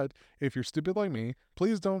sense, but if you're stupid like me,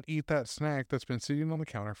 please don't eat that snack that's been sitting on the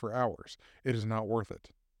counter for hours. It is not worth it.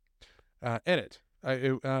 Edit.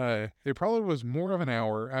 It probably was more of an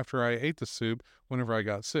hour after I ate the soup whenever I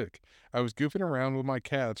got sick. I was goofing around with my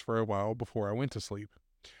cats for a while before I went to sleep.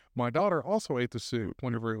 My daughter also ate the soup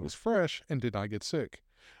whenever it was fresh and did not get sick.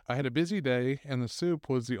 I had a busy day, and the soup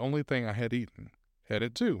was the only thing I had eaten.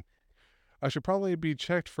 Edit 2. I should probably be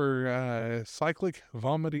checked for cyclic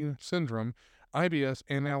vomiting syndrome, IBS,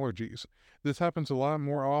 and allergies. This happens a lot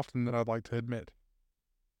more often than I'd like to admit.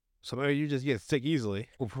 So maybe you just get sick easily.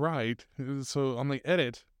 Right. So on the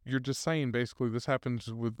edit, you're just saying basically this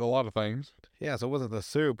happens with a lot of things. Yeah, so it wasn't the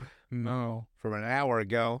soup No. from an hour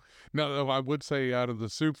ago. No, I would say out of the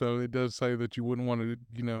soup, though, it does say that you wouldn't want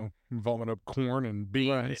to, vomit up corn and beans.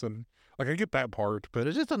 Right. And, like, I get that part, but But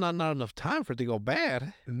it's just not enough time for it to go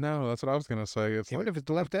bad. no, that's what I was going to say. It's Even like, if it's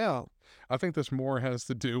left out. I think this more has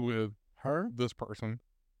to do with Her? this person.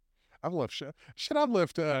 I've left shit. I've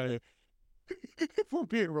left, if we're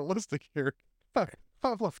being realistic here,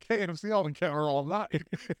 I've left KFC on the counter all night.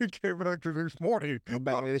 It came back the next morning. Come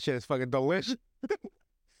back, this shit is fucking delicious.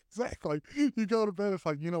 Exactly. You go to bed, it's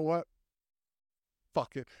like, you know what?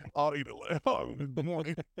 Fuck it. I'll eat it in the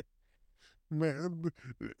morning. Man,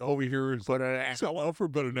 over here is Put it sell out for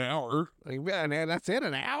about an hour. like, man, that's it,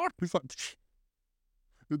 an hour? He's like,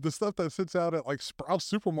 the stuff that sits out at like Sprouts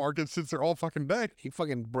supermarket sits there all fucking day. He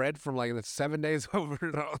fucking bread from like the 7 days over,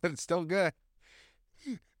 and it's still good.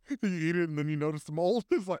 You eat it and then you notice the mold.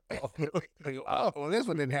 It's like, oh. Oh, well, this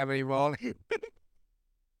one didn't have any mold.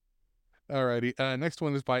 Alrighty. Next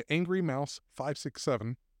one is by Angry Mouse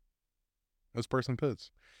 567. This person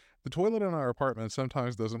puts, the toilet in our apartment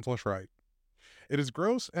sometimes doesn't flush right. It is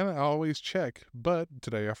gross and I always check, but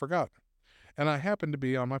today I forgot. And I happen to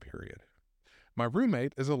be on my period. My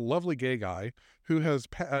roommate is a lovely gay guy who has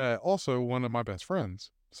also one of my best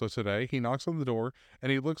friends. So today he knocks on the door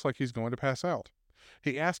and he looks like he's going to pass out.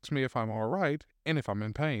 He asks me if I'm all right and if I'm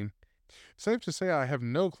in pain. Safe to say I have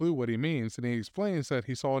no clue what he means, and he explains that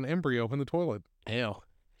he saw an embryo in the toilet. Ew.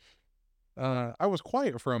 I was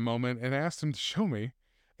quiet for a moment and asked him to show me,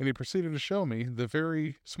 and he proceeded to show me the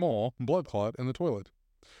very small blood clot in the toilet.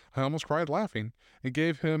 I almost cried laughing and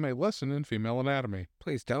gave him a lesson in female anatomy.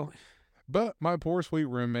 Please don't. But my poor sweet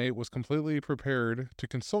roommate was completely prepared to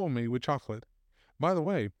console me with chocolate. By the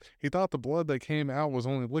way, he thought the blood that came out was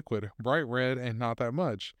only liquid, bright red, and not that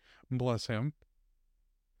much. Bless him.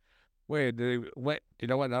 Wait, what? You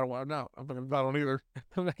know what? I don't know. I don't either.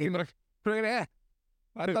 Look at that.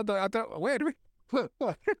 I thought, wait a minute.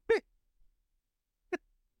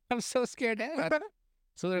 I'm so scared now.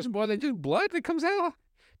 So there's more than just blood that comes out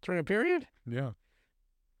during a period? Yeah.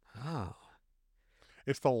 Oh,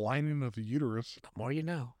 It's the lining of the uterus. the more you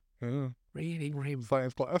know. Reading rainbow.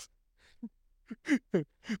 Science class.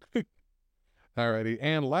 Alrighty.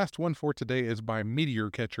 And last one for today is by Meteor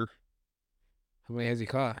Catcher. How many has he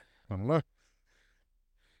caught? I don't know.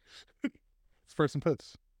 This person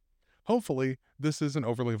puts, hopefully this isn't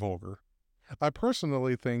overly vulgar. I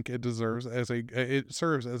personally think it serves as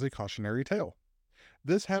a cautionary tale.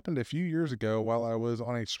 This happened a few years ago while I was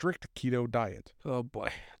on a strict keto diet. Oh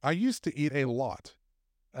boy. I used to eat a lot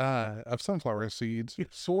of sunflower seeds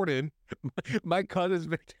sorted. My cousin's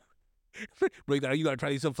been Rick, you gotta try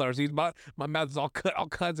these sunflower seeds. My mouth is all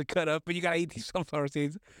kinds of cut up, but you gotta eat these sunflower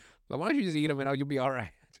seeds. So why don't you just eat them and you'll be all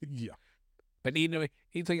right? Yeah. But eating them,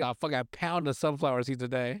 he's like a fucking pound of sunflower seeds a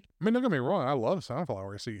day. I mean, don't get me wrong, I love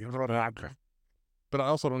sunflower seeds, but I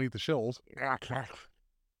also don't eat the shells.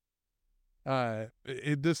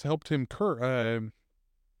 This helped him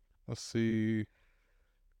let's see.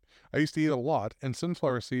 I used to eat a lot, and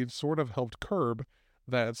sunflower seeds sort of helped curb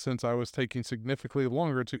that since I was taking significantly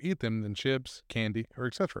longer to eat them than chips, candy, or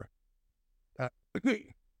etc.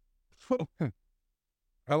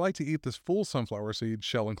 I like to eat this full sunflower seed,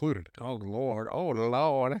 shell included. Oh Lord, oh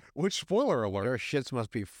Lord. Which, spoiler alert, Their shits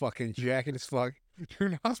must be fucking jacket as fuck.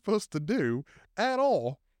 you're not supposed to do at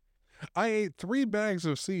all. I ate 3 bags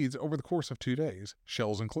of seeds over the course of 2 days,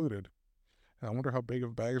 shells included. I wonder how big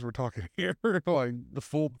of bags we're talking here. Like the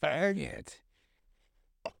full bag? Yeah,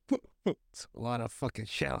 it's a lot of fucking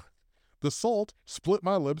shell. The salt split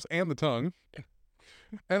my lips and the tongue,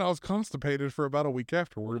 and I was constipated for about a week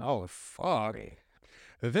afterward. Oh fuck.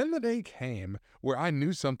 Then the day came where I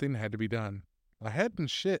knew something had to be done. I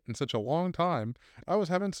hadn't shit in such a long time, I was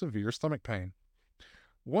having severe stomach pain.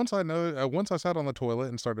 Once I sat on the toilet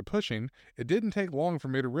and started pushing, it didn't take long for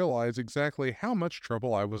me to realize exactly how much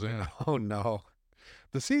trouble I was in. Oh no.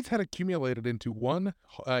 The seeds had accumulated into one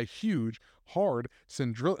huge, hard,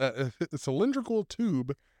 cylindrical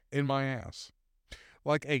tube in my ass,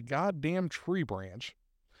 like a goddamn tree branch.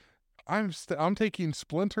 I'm talking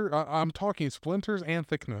splinters and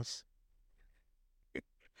thickness.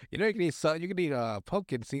 You know, you can eat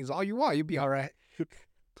pumpkin seeds all you want. You'll be all right.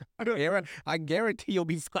 I guarantee you'll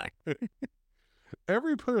be fine.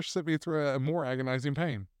 Every push sent me through a more agonizing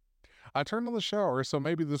pain. I turned on the shower so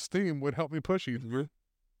maybe the steam would help me push you.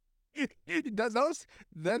 That's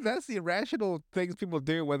the irrational things people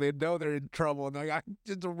do when they know they're in trouble. And like, I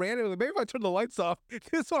just randomly, maybe if I turn the lights off,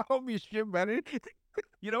 this will help me shit better.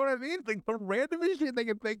 You know what I mean? Like the randomest shit they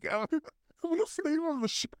can think of. I'm gonna steam on the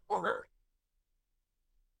shower.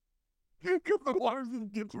 Because the water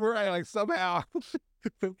gets Right, like somehow.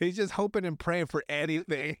 He's just hoping and praying for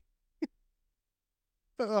anything.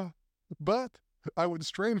 But I would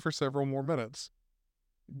strain for several more minutes,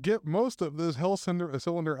 get most of this hell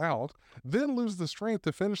cylinder out, then lose the strength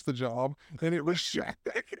to finish the job, and it was shut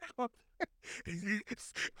back out.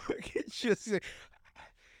 It's just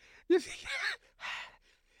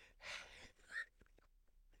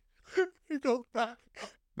It goes back.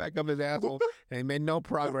 back up his asshole, and he made no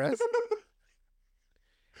progress.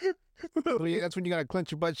 That's when you gotta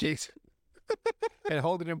clench your butt cheeks and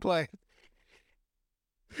hold it in place.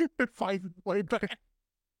 It finds its way back.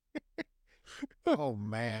 Oh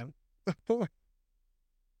man.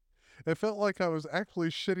 It felt like I was actually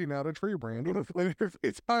shitting out a tree branch. And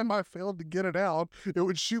every time I failed to get it out, it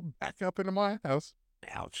would shoot back up into my house.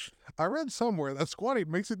 Ouch. I read somewhere that squatting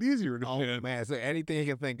makes it easier to Oh shit. man, so anything you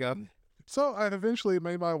can think of. So I eventually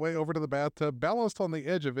made my way over to the bathtub, balanced on the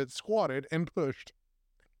edge of it, squatted, and pushed.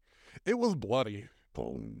 It was bloody.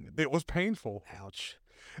 Boom. It was painful. Ouch.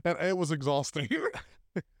 And it was exhausting.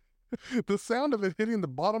 The sound of it hitting the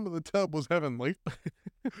bottom of the tub was heavenly.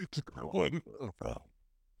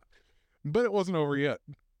 But it wasn't over yet.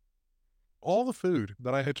 All the food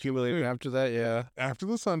that I had accumulated After that, yeah. after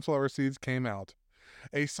the sunflower seeds came out,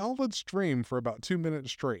 a solid stream for about 2 minutes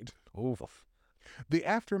straight. Oof. The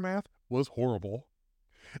aftermath was horrible.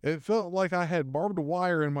 It felt like I had barbed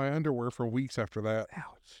wire in my underwear for weeks after that.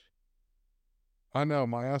 Ouch. I know,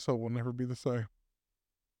 my asshole will never be the same.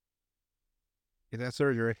 Get that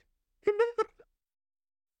surgery.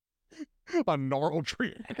 A gnarled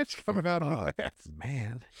tree that's coming out of my ass.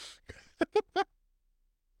 Man.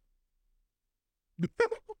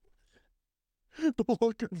 The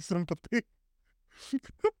look of sympathy.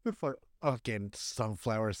 It's like, Fucking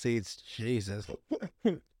sunflower seeds. Jesus.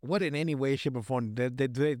 What in any way, shape, or form do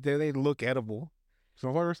they look edible?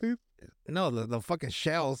 sunflower seeds? No, the fucking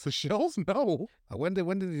shells. The shells? No. When did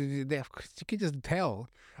they, you can just tell.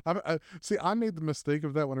 See, I made the mistake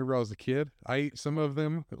of that whenever I was a kid. I ate some of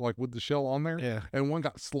them, like with the shell on there, Yeah. and one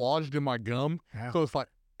got slodged in my gum. Ow. So it's like,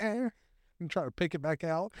 and try to pick it back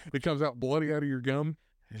out. It comes out bloody out of your gum.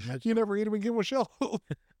 You never eat them again with shell.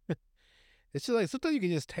 It's just like sometimes you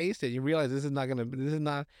can just taste it. You realize this is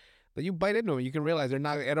not. But you bite into them, you can realize they're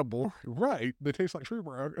not edible. Right. They taste like tree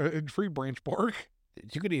branch bark.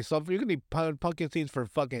 You could eat something. You can eat pumpkin seeds for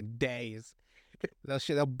fucking days.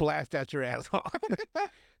 They'll blast out your ass.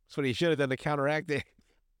 That's what he should have done to counteract it.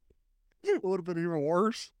 It would have been even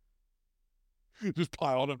worse. Just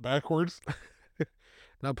piled it backwards.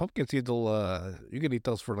 Now pumpkin seeds will you can eat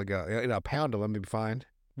those for like a pound of them, you'll be fine.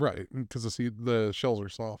 Right. Because the shells are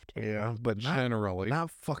soft. Yeah, but Generally. not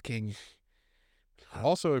fucking.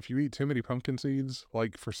 Also, if you eat too many pumpkin seeds,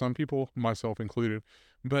 like for some people, myself included,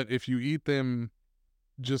 but if you eat them,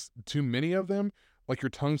 just too many of them, like your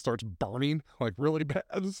tongue starts burning like really bad.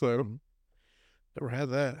 So Never had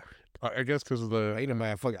that. I guess because of I'm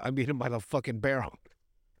the eating by the fucking barrel.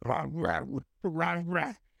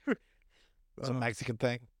 It's a Mexican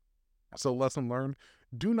thing. so lesson learned: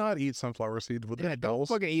 do not eat sunflower seeds with Yeah, the don't shells.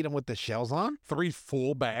 fucking eat them with the shells on. 3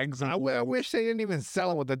 full bags. I wish they didn't even sell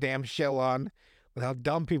them with the damn shell on. With how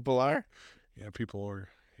dumb people are. Yeah, people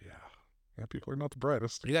are not the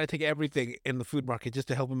brightest. You got to take everything in the food market just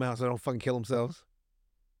to help them out so they don't fucking kill themselves.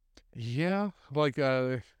 Yeah, like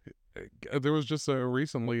there was just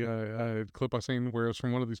recently a clip I seen where it's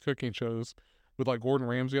from one of these cooking shows with like Gordon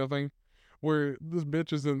Ramsay, I think, where this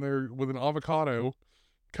bitch is in there with an avocado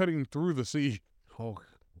cutting through the seed. Oh,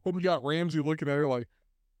 And we got Ramsay looking at her like,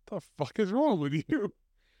 the fuck is wrong with you?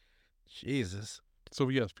 Jesus. So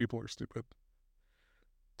yes, people are stupid.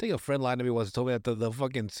 I think a friend lied to me once and told me that the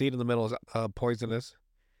fucking seed in the middle is poisonous.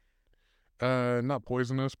 Not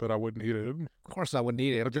poisonous, but I wouldn't eat it. Of course I wouldn't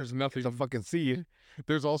eat it. But there's nothing. It's a fucking seed.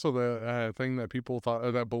 There's also the thing that people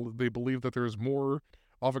thought they believe that there's more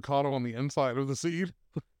avocado on the inside of the seed.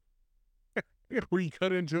 Where you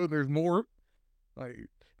cut into it, there's more. Like,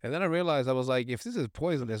 And then I realized, I was like, if this is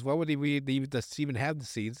poisonous, why would we even have the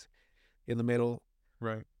seeds in the middle?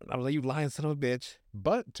 right. I was like, you lying son of a bitch.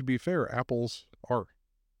 But to be fair, apples are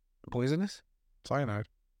Poisonous? cyanide.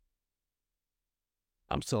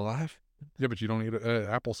 I'm still alive. Yeah, but you don't eat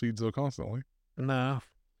apple seeds though constantly. No.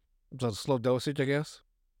 It's a slow dosage, I guess.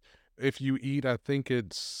 If you eat, I think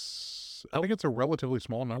it's a relatively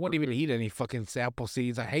small I number. wouldn't even eat any fucking apple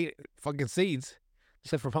seeds. I hate fucking seeds,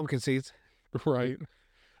 except for pumpkin seeds. Right.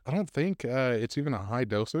 I don't think it's even a high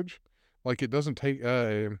dosage. Like it doesn't take.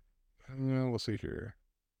 Let's see here.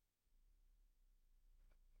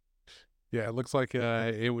 Yeah, it looks like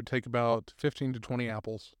it would take about 15 to 20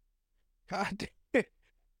 apples God,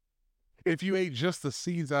 if you ate just the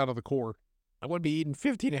seeds out of the core. I wouldn't be eating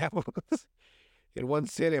 15 apples in one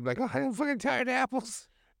sitting. I'm like, oh, I'm fucking tired of apples.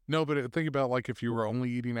 No, but think about like if you were only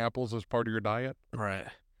eating apples as part of your diet, Right.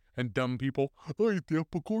 and dumb people, I eat the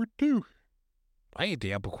apple core too. I eat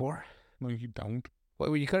the apple core. No, you don't.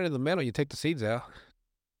 Well, when you cut it in the middle, you take the seeds out.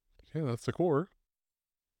 Yeah, that's the core.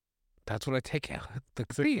 That's what I take out. The You take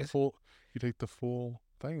the seeds. full, you take the full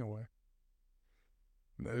thing away.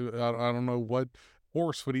 I don't know what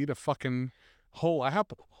horse would eat a fucking whole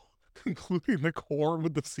apple, including the core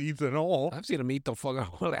with the seeds and all. I've seen them eat the fucking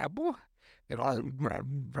whole apple. And all,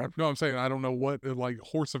 No, I'm saying I don't know what like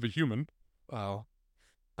horse of a human. wow.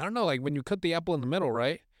 I don't know, like when you cut the apple in the middle,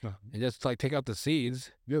 right? Uh, And just like take out the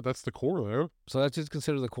seeds. Yeah, that's the core though. So that's just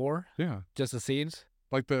considered the core? Yeah, Just the seeds?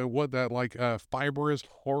 like the what that like fibrous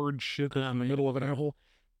hard shit in the middle of an apple.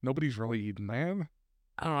 Nobody's really eating that.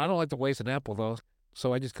 I don't know. I don't like to waste an apple though.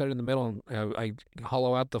 So I just cut it in the middle and I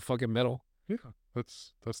hollow out the fucking middle. Yeah,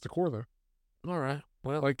 that's the core though. All right.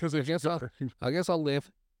 Well, Like because I guess I'll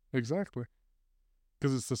live. exactly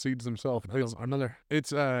because it's the seeds themselves.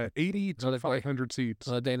 It's 80 to Another 500 seeds.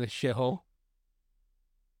 Another day in the shithole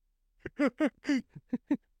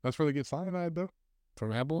That's where they get cyanide though.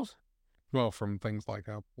 from apples. Well, from things like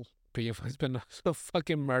apples. It's been a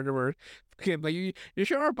fucking murderer. Fucking, like you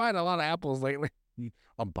sure are buying a lot of apples lately.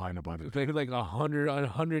 I'm buying a bunch. Maybe like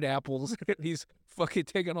 100 apples. He's fucking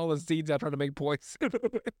taking all the seeds out trying to make poison.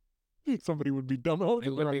 Somebody would be dumb. Oh, He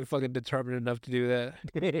wouldn't be fucking determined enough to do that.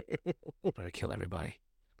 I'm gonna kill everybody.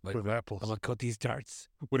 Like, with apples. I'm gonna cut these darts.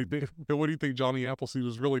 What do you think? What do you think Johnny Appleseed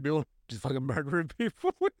was really doing? Just fucking murdering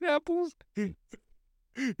people with apples.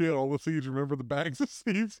 Yeah, all the seeds. Remember the bags of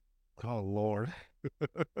seeds? Oh Lord.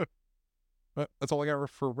 That's all I got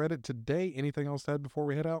for Reddit today. Anything else to add before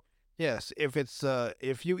we head out? Yes,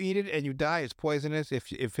 if you eat it and you die, it's poisonous.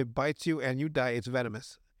 If it bites you and you die, it's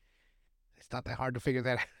venomous. It's not that hard to figure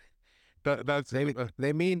that out. That's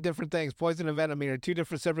They mean different things. Poison and venom are two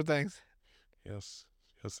different separate things. yes,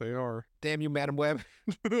 they are. Damn you, Madam Web.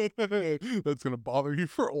 That's gonna bother you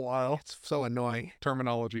for a while. It's so annoying.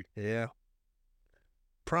 Terminology Yeah.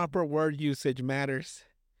 Proper word usage matters.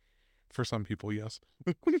 for some people, yes.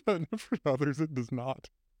 For others, it does not.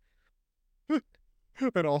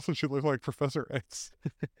 And also, she look like Professor X.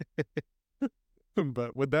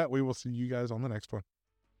 But with that, we will see you guys on the next one.